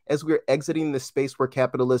 right? As we're exiting the space where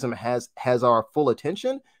capitalism has our full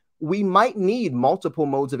attention, we might need multiple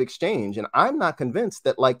modes of exchange. And I'm not convinced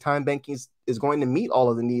that like time banking is going to meet all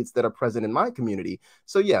of the needs that are present in my community.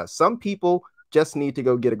 So yeah, some people just need to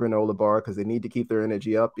go get a granola bar because they need to keep their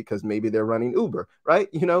energy up because maybe they're running Uber, right?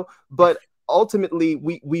 But ultimately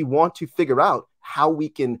we want to figure out how we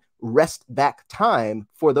can wrest back time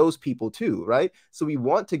for those people too, right? So we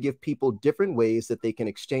want to give people different ways that they can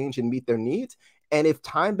exchange and meet their needs. And if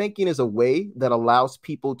time banking is a way that allows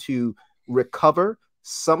people to recover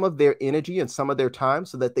some of their energy and some of their time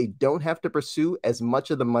so that they don't have to pursue as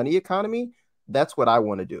much of the money economy, that's what I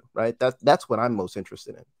want to do, right? That's what I'm most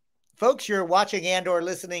interested in. Folks, you're watching and or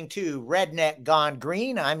listening to Redneck Gone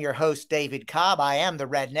Green. I'm your host, David Cobb. I am the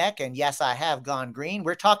Redneck, and yes, I have gone green.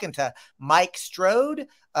 We're talking to Mike Strode,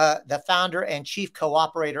 the founder and chief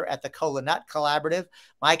co-operator at the Kola Nut Collaborative.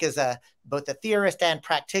 Mike is both a theorist and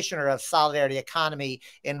practitioner of solidarity economy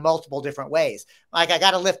in multiple different ways. Mike, I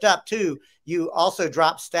got to lift up, too. You also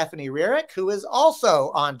dropped Stephanie Rearick, who is also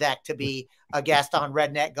on deck to be a guest on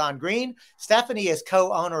Redneck Gone Green. Stephanie is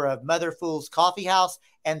co-owner of Mother Fool's Coffee House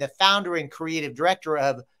and the founder and creative director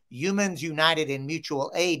of Humans United in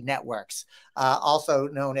Mutual Aid Networks, also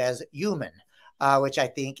known as Human, which I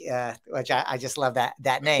think, I just love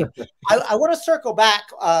that name. I want to circle back,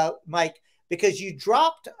 Mike, because you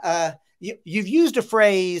dropped, you've used a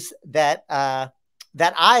phrase that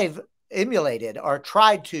I've emulated or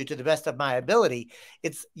tried to the best of my ability.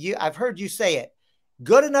 I've heard you say it: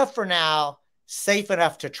 good enough for now, safe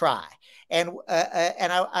enough to try. And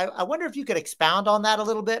I wonder if you could expound on that a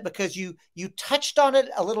little bit, because you touched on it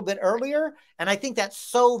a little bit earlier. And I think that's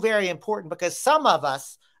so very important, because some of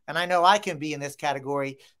us, and I know I can be in this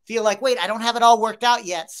category, feel like, wait, I don't have it all worked out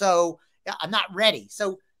yet, so I'm not ready.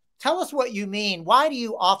 So tell us what you mean. Why do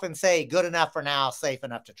you often say good enough for now, safe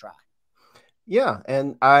enough to try? Yeah,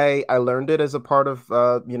 and I learned it as a part of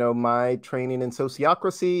my training in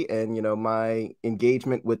sociocracy and my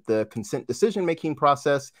engagement with the consent decision making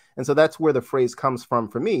process, and so that's where the phrase comes from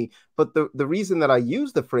for me. But the reason that I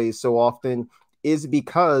use the phrase so often is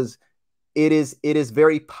because it is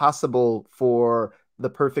very possible for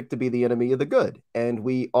the perfect to be the enemy of the good, and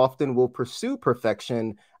we often will pursue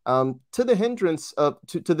perfection to the hindrance of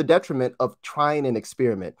to the detriment of trying an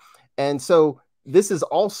experiment, and so. This is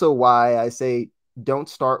also why I say don't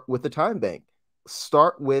start with the time bank.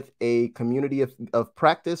 Start with a community of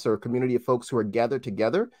practice or a community of folks who are gathered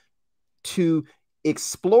together to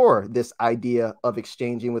explore this idea of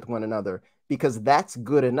exchanging with one another, because that's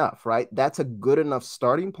good enough, right? That's a good enough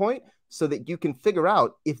starting point so that you can figure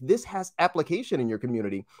out if this has application in your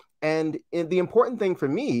community. And the important thing for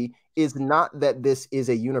me is not that this is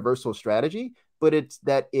a universal strategy, but it's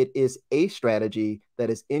that it is a strategy that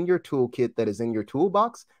is in your toolkit, that is in your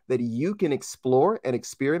toolbox, that you can explore and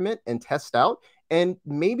experiment and test out. And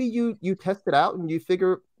maybe you test it out and you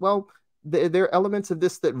figure, well, there are elements of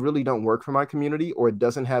this that really don't work for my community, or it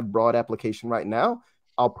doesn't have broad application right now.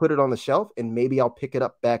 I'll put it on the shelf and maybe I'll pick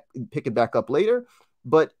it back up later.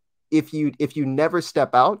 But if you never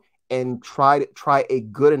step out and try a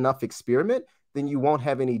good enough experiment, then you won't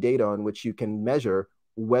have any data on which you can measure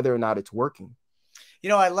whether or not it's working.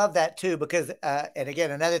 I love that too, because, and again,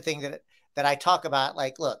 another thing that I talk about,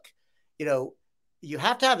 like, look, you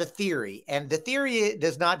have to have a theory, and the theory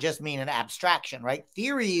does not just mean an abstraction, right?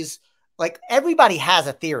 Theories, like, everybody has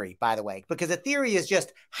a theory, by the way, because a theory is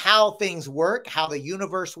just how things work, how the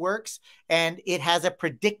universe works. And it has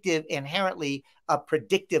inherently a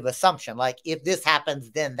predictive assumption. Like, if this happens,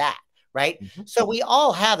 then that, right? Mm-hmm. So we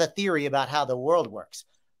all have a theory about how the world works.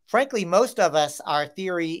 Frankly, most of us, our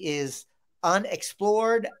theory is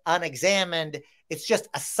unexplored, unexamined. It's just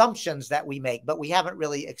assumptions that we make, but we haven't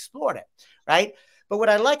really explored it, right? But what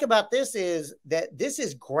I like about this is that this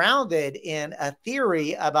is grounded in a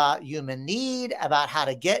theory about human need, about how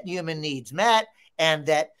to get human needs met. And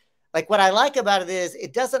that, like, what I like about it is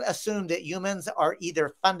it doesn't assume that humans are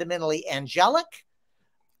either fundamentally angelic,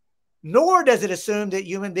 nor does it assume that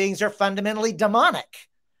human beings are fundamentally demonic,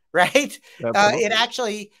 right? It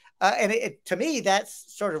actually, to me,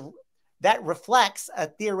 that's that reflects a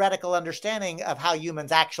theoretical understanding of how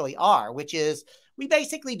humans actually are, which is we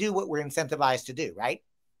basically do what we're incentivized to do, right?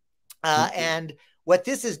 And what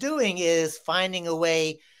this is doing is finding a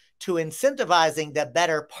way to incentivizing the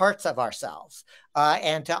better parts of ourselves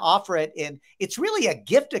and to offer it in, it's really a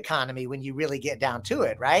gift economy when you really get down to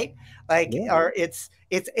it, right? Like, or it's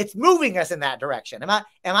moving us in that direction. Am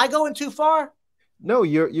I going too far? No,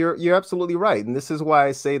 you're absolutely right. And this is why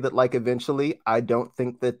I say that, like, eventually I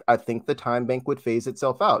think the time bank would phase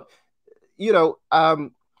itself out. You know,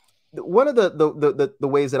 one of the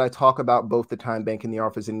ways that I talk about both the time bank and the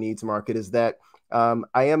offers and needs market is that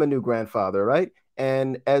I am a new grandfather, right?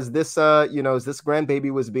 And as this as this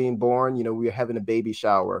grandbaby was being born, we were having a baby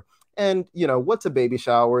shower. And what's a baby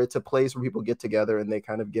shower? It's a place where people get together and they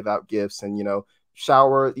kind of give out gifts and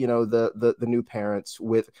shower the new parents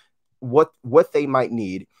with what they might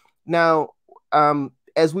need. Now,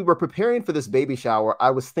 as we were preparing for this baby shower,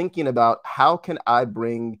 I was thinking about how can I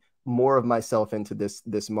bring more of myself into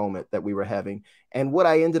this moment that we were having. And what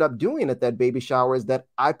I ended up doing at that baby shower is that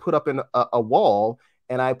I put up a wall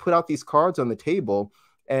and I put out these cards on the table,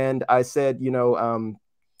 and I said,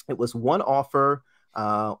 it was one offer,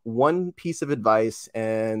 one piece of advice,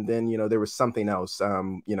 and then there was something else,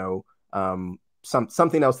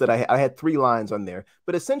 something else that I had 3 lines on there.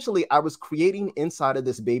 But essentially, I was creating inside of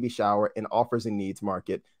this baby shower an offers and needs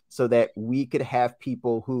market so that we could have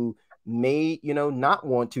people who may not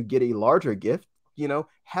want to get a larger gift,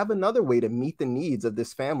 have another way to meet the needs of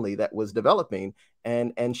this family that was developing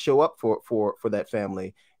and show up for that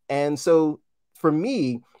family. And so for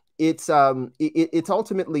me, it's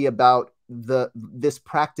ultimately about this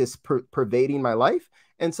practice pervading my life.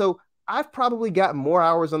 And so I've probably got more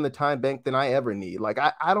hours on the time bank than I ever need. Like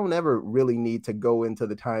I don't ever really need to go into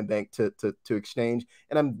the time bank to exchange,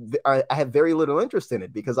 and I have very little interest in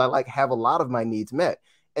it because I have a lot of my needs met.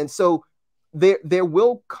 And so there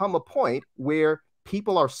will come a point where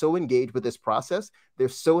people are so engaged with this process, they're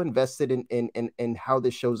so invested in how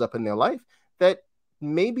this shows up in their life, that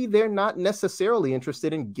maybe they're not necessarily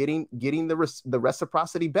interested in getting the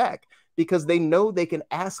reciprocity back because they know they can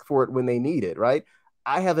ask for it when they need it, right?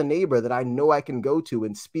 I have a neighbor that I know I can go to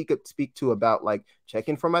and speak to about like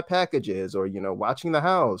checking for my packages or, watching the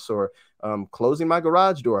house or closing my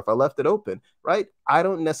garage door if I left it open, right? I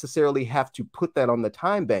don't necessarily have to put that on the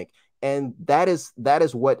time bank. And that is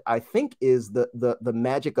what I think is the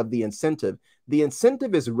magic of the incentive. The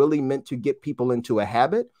incentive is really meant to get people into a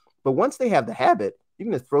habit. But once they have the habit, you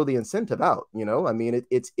can just throw the incentive out. I mean,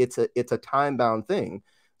 it's a time bound thing.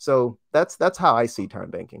 So that's how I see time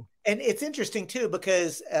banking. And it's interesting too,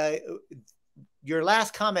 because your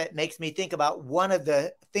last comment makes me think about one of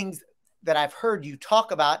the things that I've heard you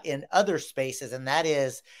talk about in other spaces, and that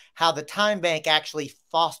is how the time bank actually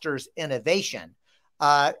fosters innovation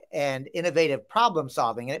and innovative problem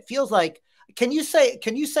solving. And it feels like, can you say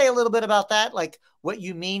a little bit about that? Like what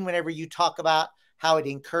you mean whenever you talk about how it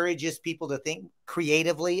encourages people to think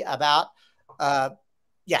creatively about,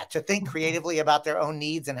 to think creatively about their own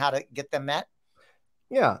needs and how to get them met?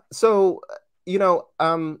 Yeah. So,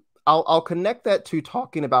 I'll connect that to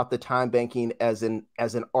talking about the time banking as an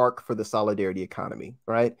arc for the solidarity economy,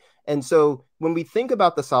 right? And so when we think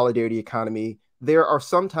about the solidarity economy, there are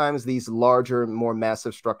sometimes these larger, more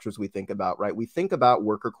massive structures we think about, right? We think about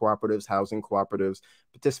worker cooperatives, housing cooperatives,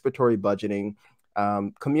 participatory budgeting,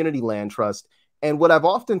 community land trust. And what I've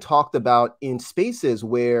often talked about in spaces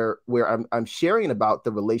where I'm sharing about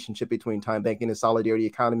the relationship between time banking and solidarity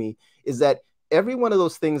economy is that every one of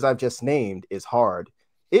those things I've just named is hard.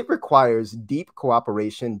 It requires deep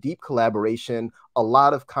cooperation, deep collaboration, a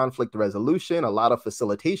lot of conflict resolution, a lot of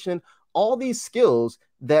facilitation, all these skills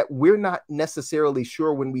that we're not necessarily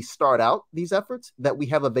sure when we start out these efforts that we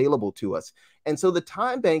have available to us. And so the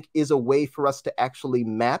time bank is a way for us to actually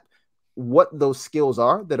map what those skills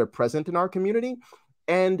are that are present in our community.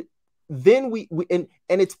 And then and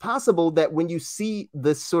it's possible that when you see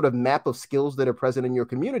this sort of map of skills that are present in your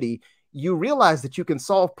community, you realize that you can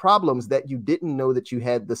solve problems that you didn't know that you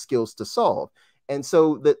had the skills to solve. And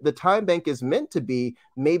so the time bank is meant to be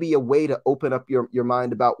maybe a way to open up your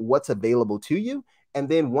mind about what's available to you. And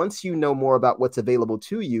then once you know more about what's available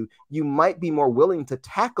to you, you might be more willing to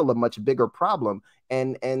tackle a much bigger problem.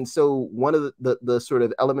 And so one of the sort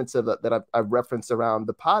of elements of that I've referenced around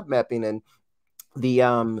the pod mapping and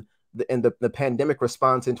the pandemic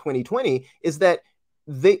response in 2020 is that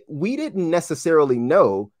we didn't necessarily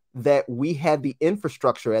know that we had the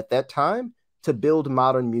infrastructure at that time to build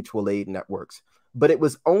modern mutual aid networks. But it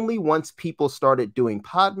was only once people started doing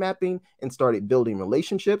pod mapping and started building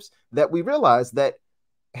relationships that we realized that,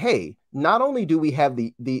 hey, not only do we have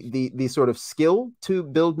the sort of skill to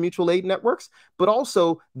build mutual aid networks, but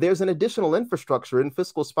also there's an additional infrastructure and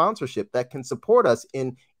fiscal sponsorship that can support us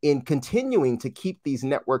in continuing to keep these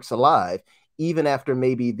networks alive, even after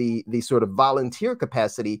maybe the sort of volunteer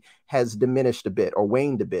capacity has diminished a bit or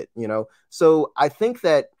waned a bit, So I think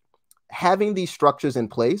that having these structures in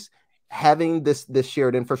place, having this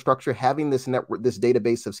shared infrastructure, having this network, this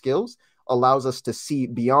database of skills allows us to see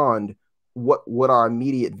beyond what our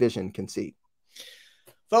immediate vision can see.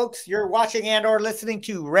 Folks, you're watching and or listening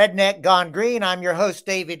to Redneck Gone Green. I'm your host,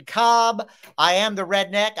 David Cobb. I am the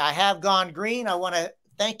Redneck. I have gone green. I want to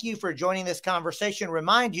thank you for joining this conversation.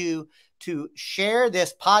 Remind you to share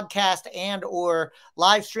this podcast and or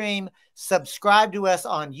live stream. Subscribe to us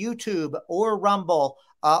on YouTube or Rumble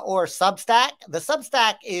or Substack. The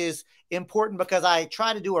Substack is important because I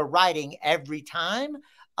try to do a writing every time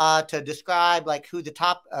to describe like who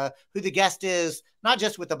the guest is, not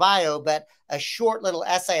just with the bio, but a short little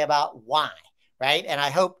essay about why, right? And I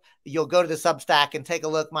hope you'll go to the Substack and take a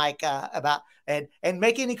look, Mike, about and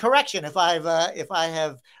make any correction if I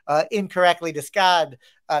have incorrectly described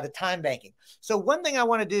the time banking. So one thing I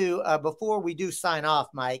want to do before we do sign off,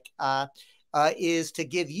 Mike, is to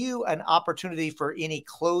give you an opportunity for any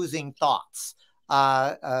closing thoughts.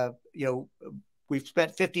 We've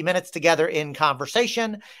spent 50 minutes together in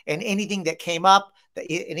conversation, and anything that came up,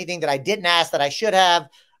 anything that I didn't ask that I should have,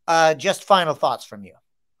 just final thoughts from you.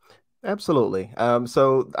 Absolutely.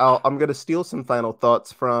 So I'm going to steal some final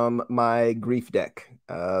thoughts from my grief deck.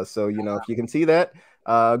 So, if you can see that,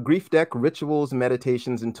 grief deck, rituals,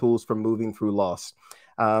 meditations, and tools for moving through loss.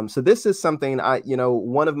 So this is something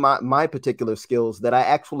one of my particular skills that I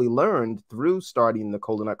actually learned through starting the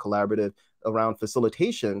Kola Nut Collaborative around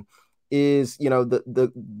facilitation is,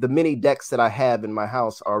 the many decks that I have in my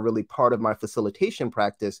house are really part of my facilitation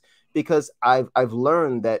practice, because I've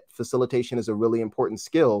learned that facilitation is a really important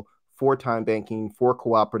skill for time banking, for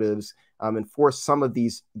cooperatives, and for some of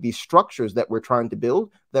these structures that we're trying to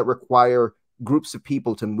build that require groups of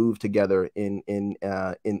people to move together in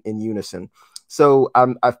unison. So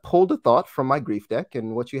I've pulled a thought from my grief deck,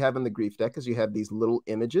 and what you have in the grief deck is you have these little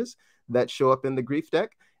images that show up in the grief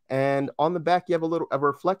deck. And on the back, you have a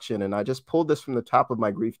reflection. And I just pulled this from the top of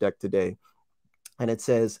my grief deck today. And it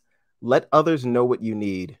says, let others know what you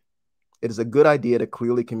need. It is a good idea to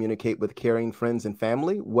clearly communicate with caring friends and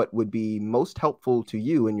family what would be most helpful to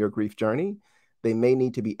you in your grief journey. They may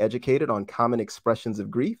need to be educated on common expressions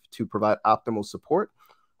of grief to provide optimal support.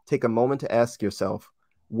 Take a moment to ask yourself,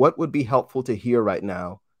 what would be helpful to hear right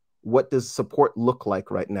now? What does support look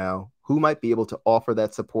like right now? Who might be able to offer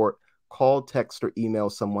that support? Call, text, or email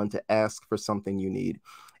someone to ask for something you need.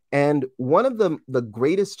 And one of the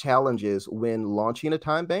greatest challenges when launching a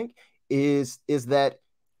time bank is that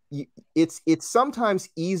it's sometimes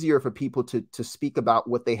easier for people to speak about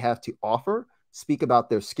what they have to offer, speak about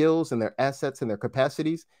their skills and their assets and their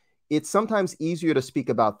capacities. It's sometimes easier to speak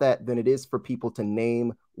about that than it is for people to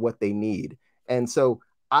name what they need. And so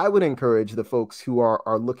I would encourage the folks who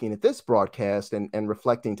are looking at this broadcast and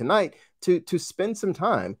reflecting tonight to spend some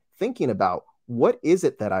time thinking about, what is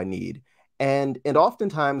it that I need? And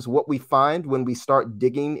oftentimes what we find when we start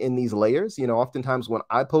digging in these layers, oftentimes when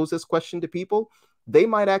I pose this question to people, they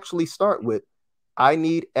might actually start with, I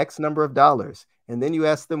need X number of dollars. And then you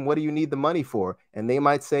ask them, what do you need the money for? And they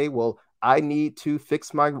might say, well, I need to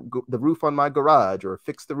fix the roof on my garage, or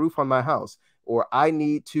fix the roof on my house, or I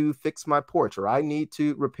need to fix my porch, or I need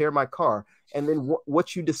to repair my car. And then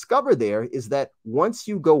what you discover there is that once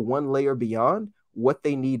you go one layer beyond what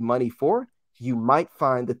they need money for, you might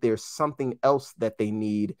find that there's something else that they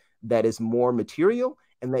need that is more material,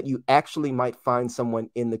 and that you actually might find someone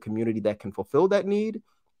in the community that can fulfill that need.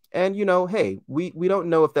 And, hey, we don't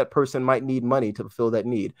know if that person might need money to fulfill that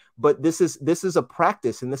need, but this is a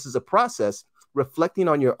practice, and this is a process. Reflecting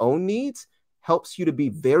on your own needs helps you to be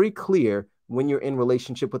very clear when you're in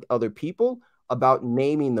relationship with other people about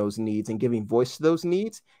naming those needs and giving voice to those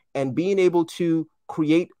needs, and being able to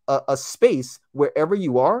create a space wherever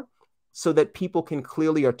you are so that people can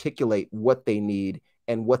clearly articulate what they need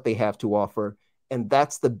and what they have to offer. And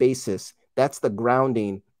that's the basis, that's the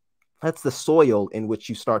grounding, that's the soil in which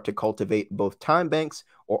you start to cultivate both time banks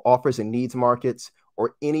or offers and needs markets,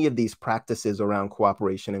 or any of these practices around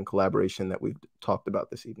cooperation and collaboration that we've talked about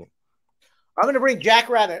this evening. I'm going to bring Jack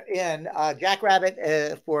Rabbit in. Jack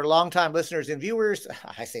Rabbit, for longtime listeners and viewers,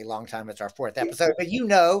 I say long time, it's our fourth episode, but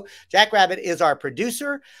Jack Rabbit is our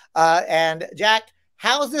producer. And Jack,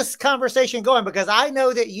 how's this conversation going? Because I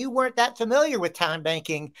know that you weren't that familiar with time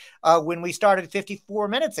banking when we started 54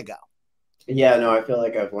 minutes ago. Yeah, no, I feel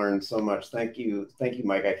like I've learned so much. Thank you,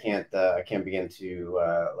 Mike. I can't begin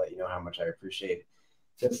to let you know how much I appreciate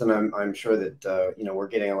this, and I'm sure that we're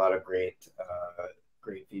getting a lot of great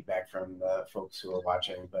feedback from the folks who are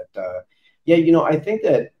watching. But I think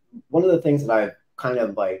that one of the things that I've kind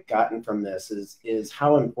of gotten from this is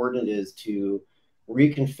how important it is to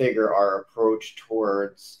reconfigure our approach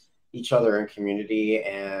towards each other in community,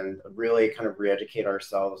 and really kind of re-educate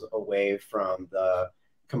ourselves away from the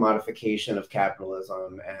commodification of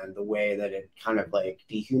capitalism and the way that it kind of like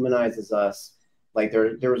dehumanizes us. Like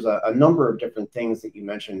there was a number of different things that you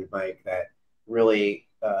mentioned, Mike, that really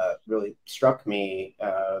really struck me.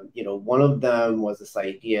 You know, one of them was this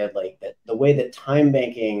idea like that the way that time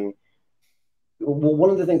banking. Well, one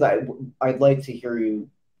of the things I'd like to hear you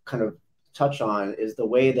kind of touch on is the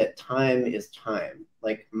way that time is time.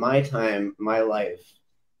 Like my time, my life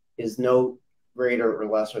is no greater or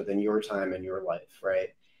lesser than your time and your life, right?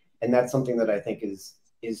 And that's something that I think is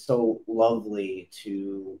so lovely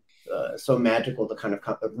to so magical to kind of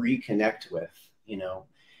reconnect with, you know.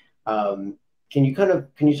 Can you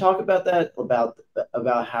talk about that,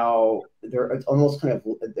 about how it's almost kind of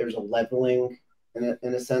there's a leveling in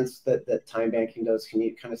a sense that time banking does? Can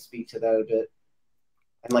you kind of speak to that a bit,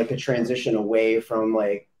 and like the transition away from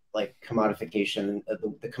like commodification,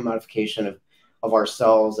 the commodification of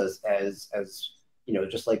ourselves as you know,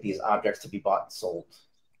 just like these objects to be bought and sold?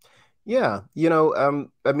 Yeah,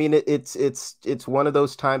 I mean, it's one of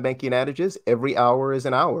those time banking adages. Every hour is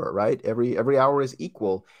an hour, right? Every hour is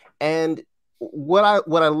equal. And what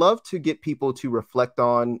I love to get people to reflect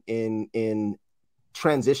on in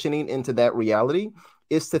transitioning into that reality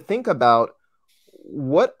is to think about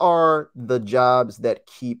what are the jobs that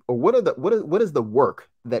keep, or what is the work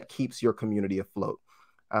that keeps your community afloat?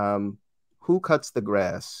 Who cuts the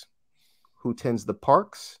grass? Who tends the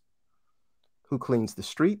parks? Who cleans the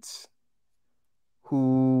streets?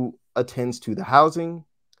 Who attends to the housing?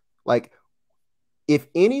 Like, if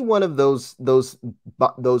any one of those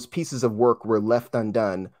pieces of work were left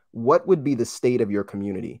undone, what would be the state of your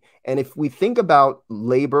community? And if we think about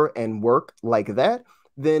labor and work like that,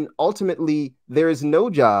 then ultimately there is no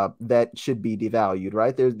job that should be devalued,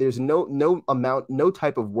 right? There's no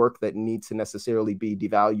type of work that needs to necessarily be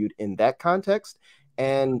devalued in that context.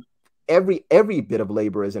 And every bit of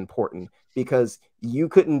labor is important, because you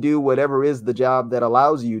couldn't do whatever is the job that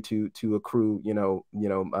allows you to accrue,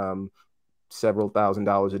 several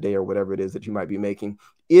 $1,000s a day or whatever it is that you might be making,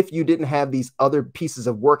 if you didn't have these other pieces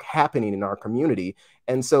of work happening in our community.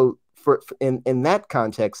 And so in that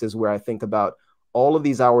context is where I think about all of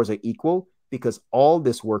these hours are equal, because all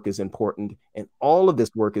this work is important and all of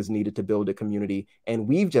this work is needed to build a community. And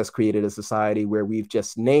we've just created a society where we've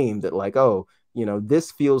just named it like, oh,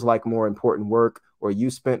 this feels like more important work, or you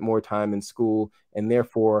spent more time in school, and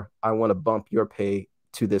therefore I want to bump your pay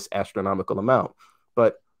to this astronomical amount.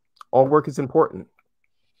 But all work is important.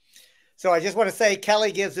 So I just want to say,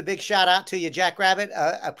 Kelly gives a big shout out to you, Jackrabbit,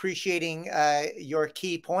 appreciating your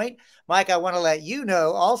key point. Mike, I want to let you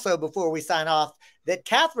know also before we sign off that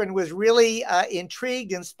Catherine was really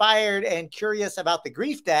intrigued, inspired, and curious about the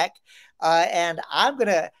grief deck. And I'm going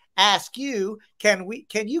to ask you, can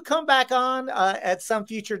you come back on at some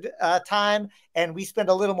future time and we spend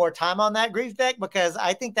a little more time on that grief deck? Because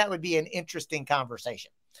I think that would be an interesting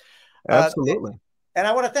conversation. Absolutely. And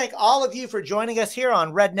I want to thank all of you for joining us here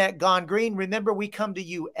on Redneck Gone Green. Remember, we come to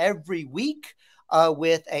you every week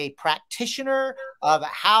with a practitioner of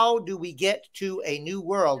how do we get to a new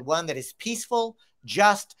world, one that is peaceful,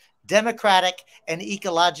 just, democratic, and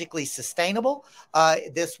ecologically sustainable.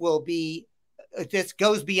 This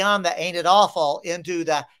goes beyond the ain't it awful into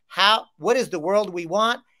the what is the world we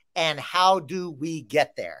want and how do we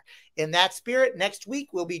get there? In that spirit, next week,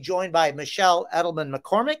 we'll be joined by Michelle Edelman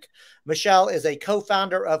McCormick. Michelle is a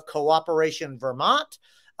co-founder of Cooperation Vermont,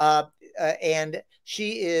 and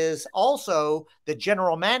she is also the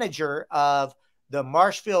general manager of the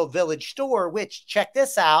Marshfield Village store, which, check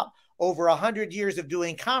this out, over 100 years of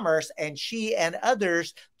doing commerce, and she and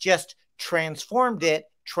others just transformed it,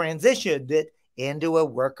 transitioned it into a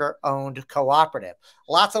worker-owned cooperative.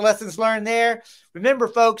 Lots of lessons learned there. Remember,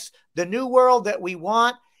 folks, the new world that we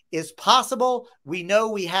want is possible. We know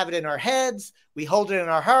we have it in our heads. We hold it in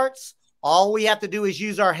our hearts. All we have to do is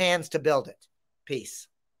use our hands to build it. Peace.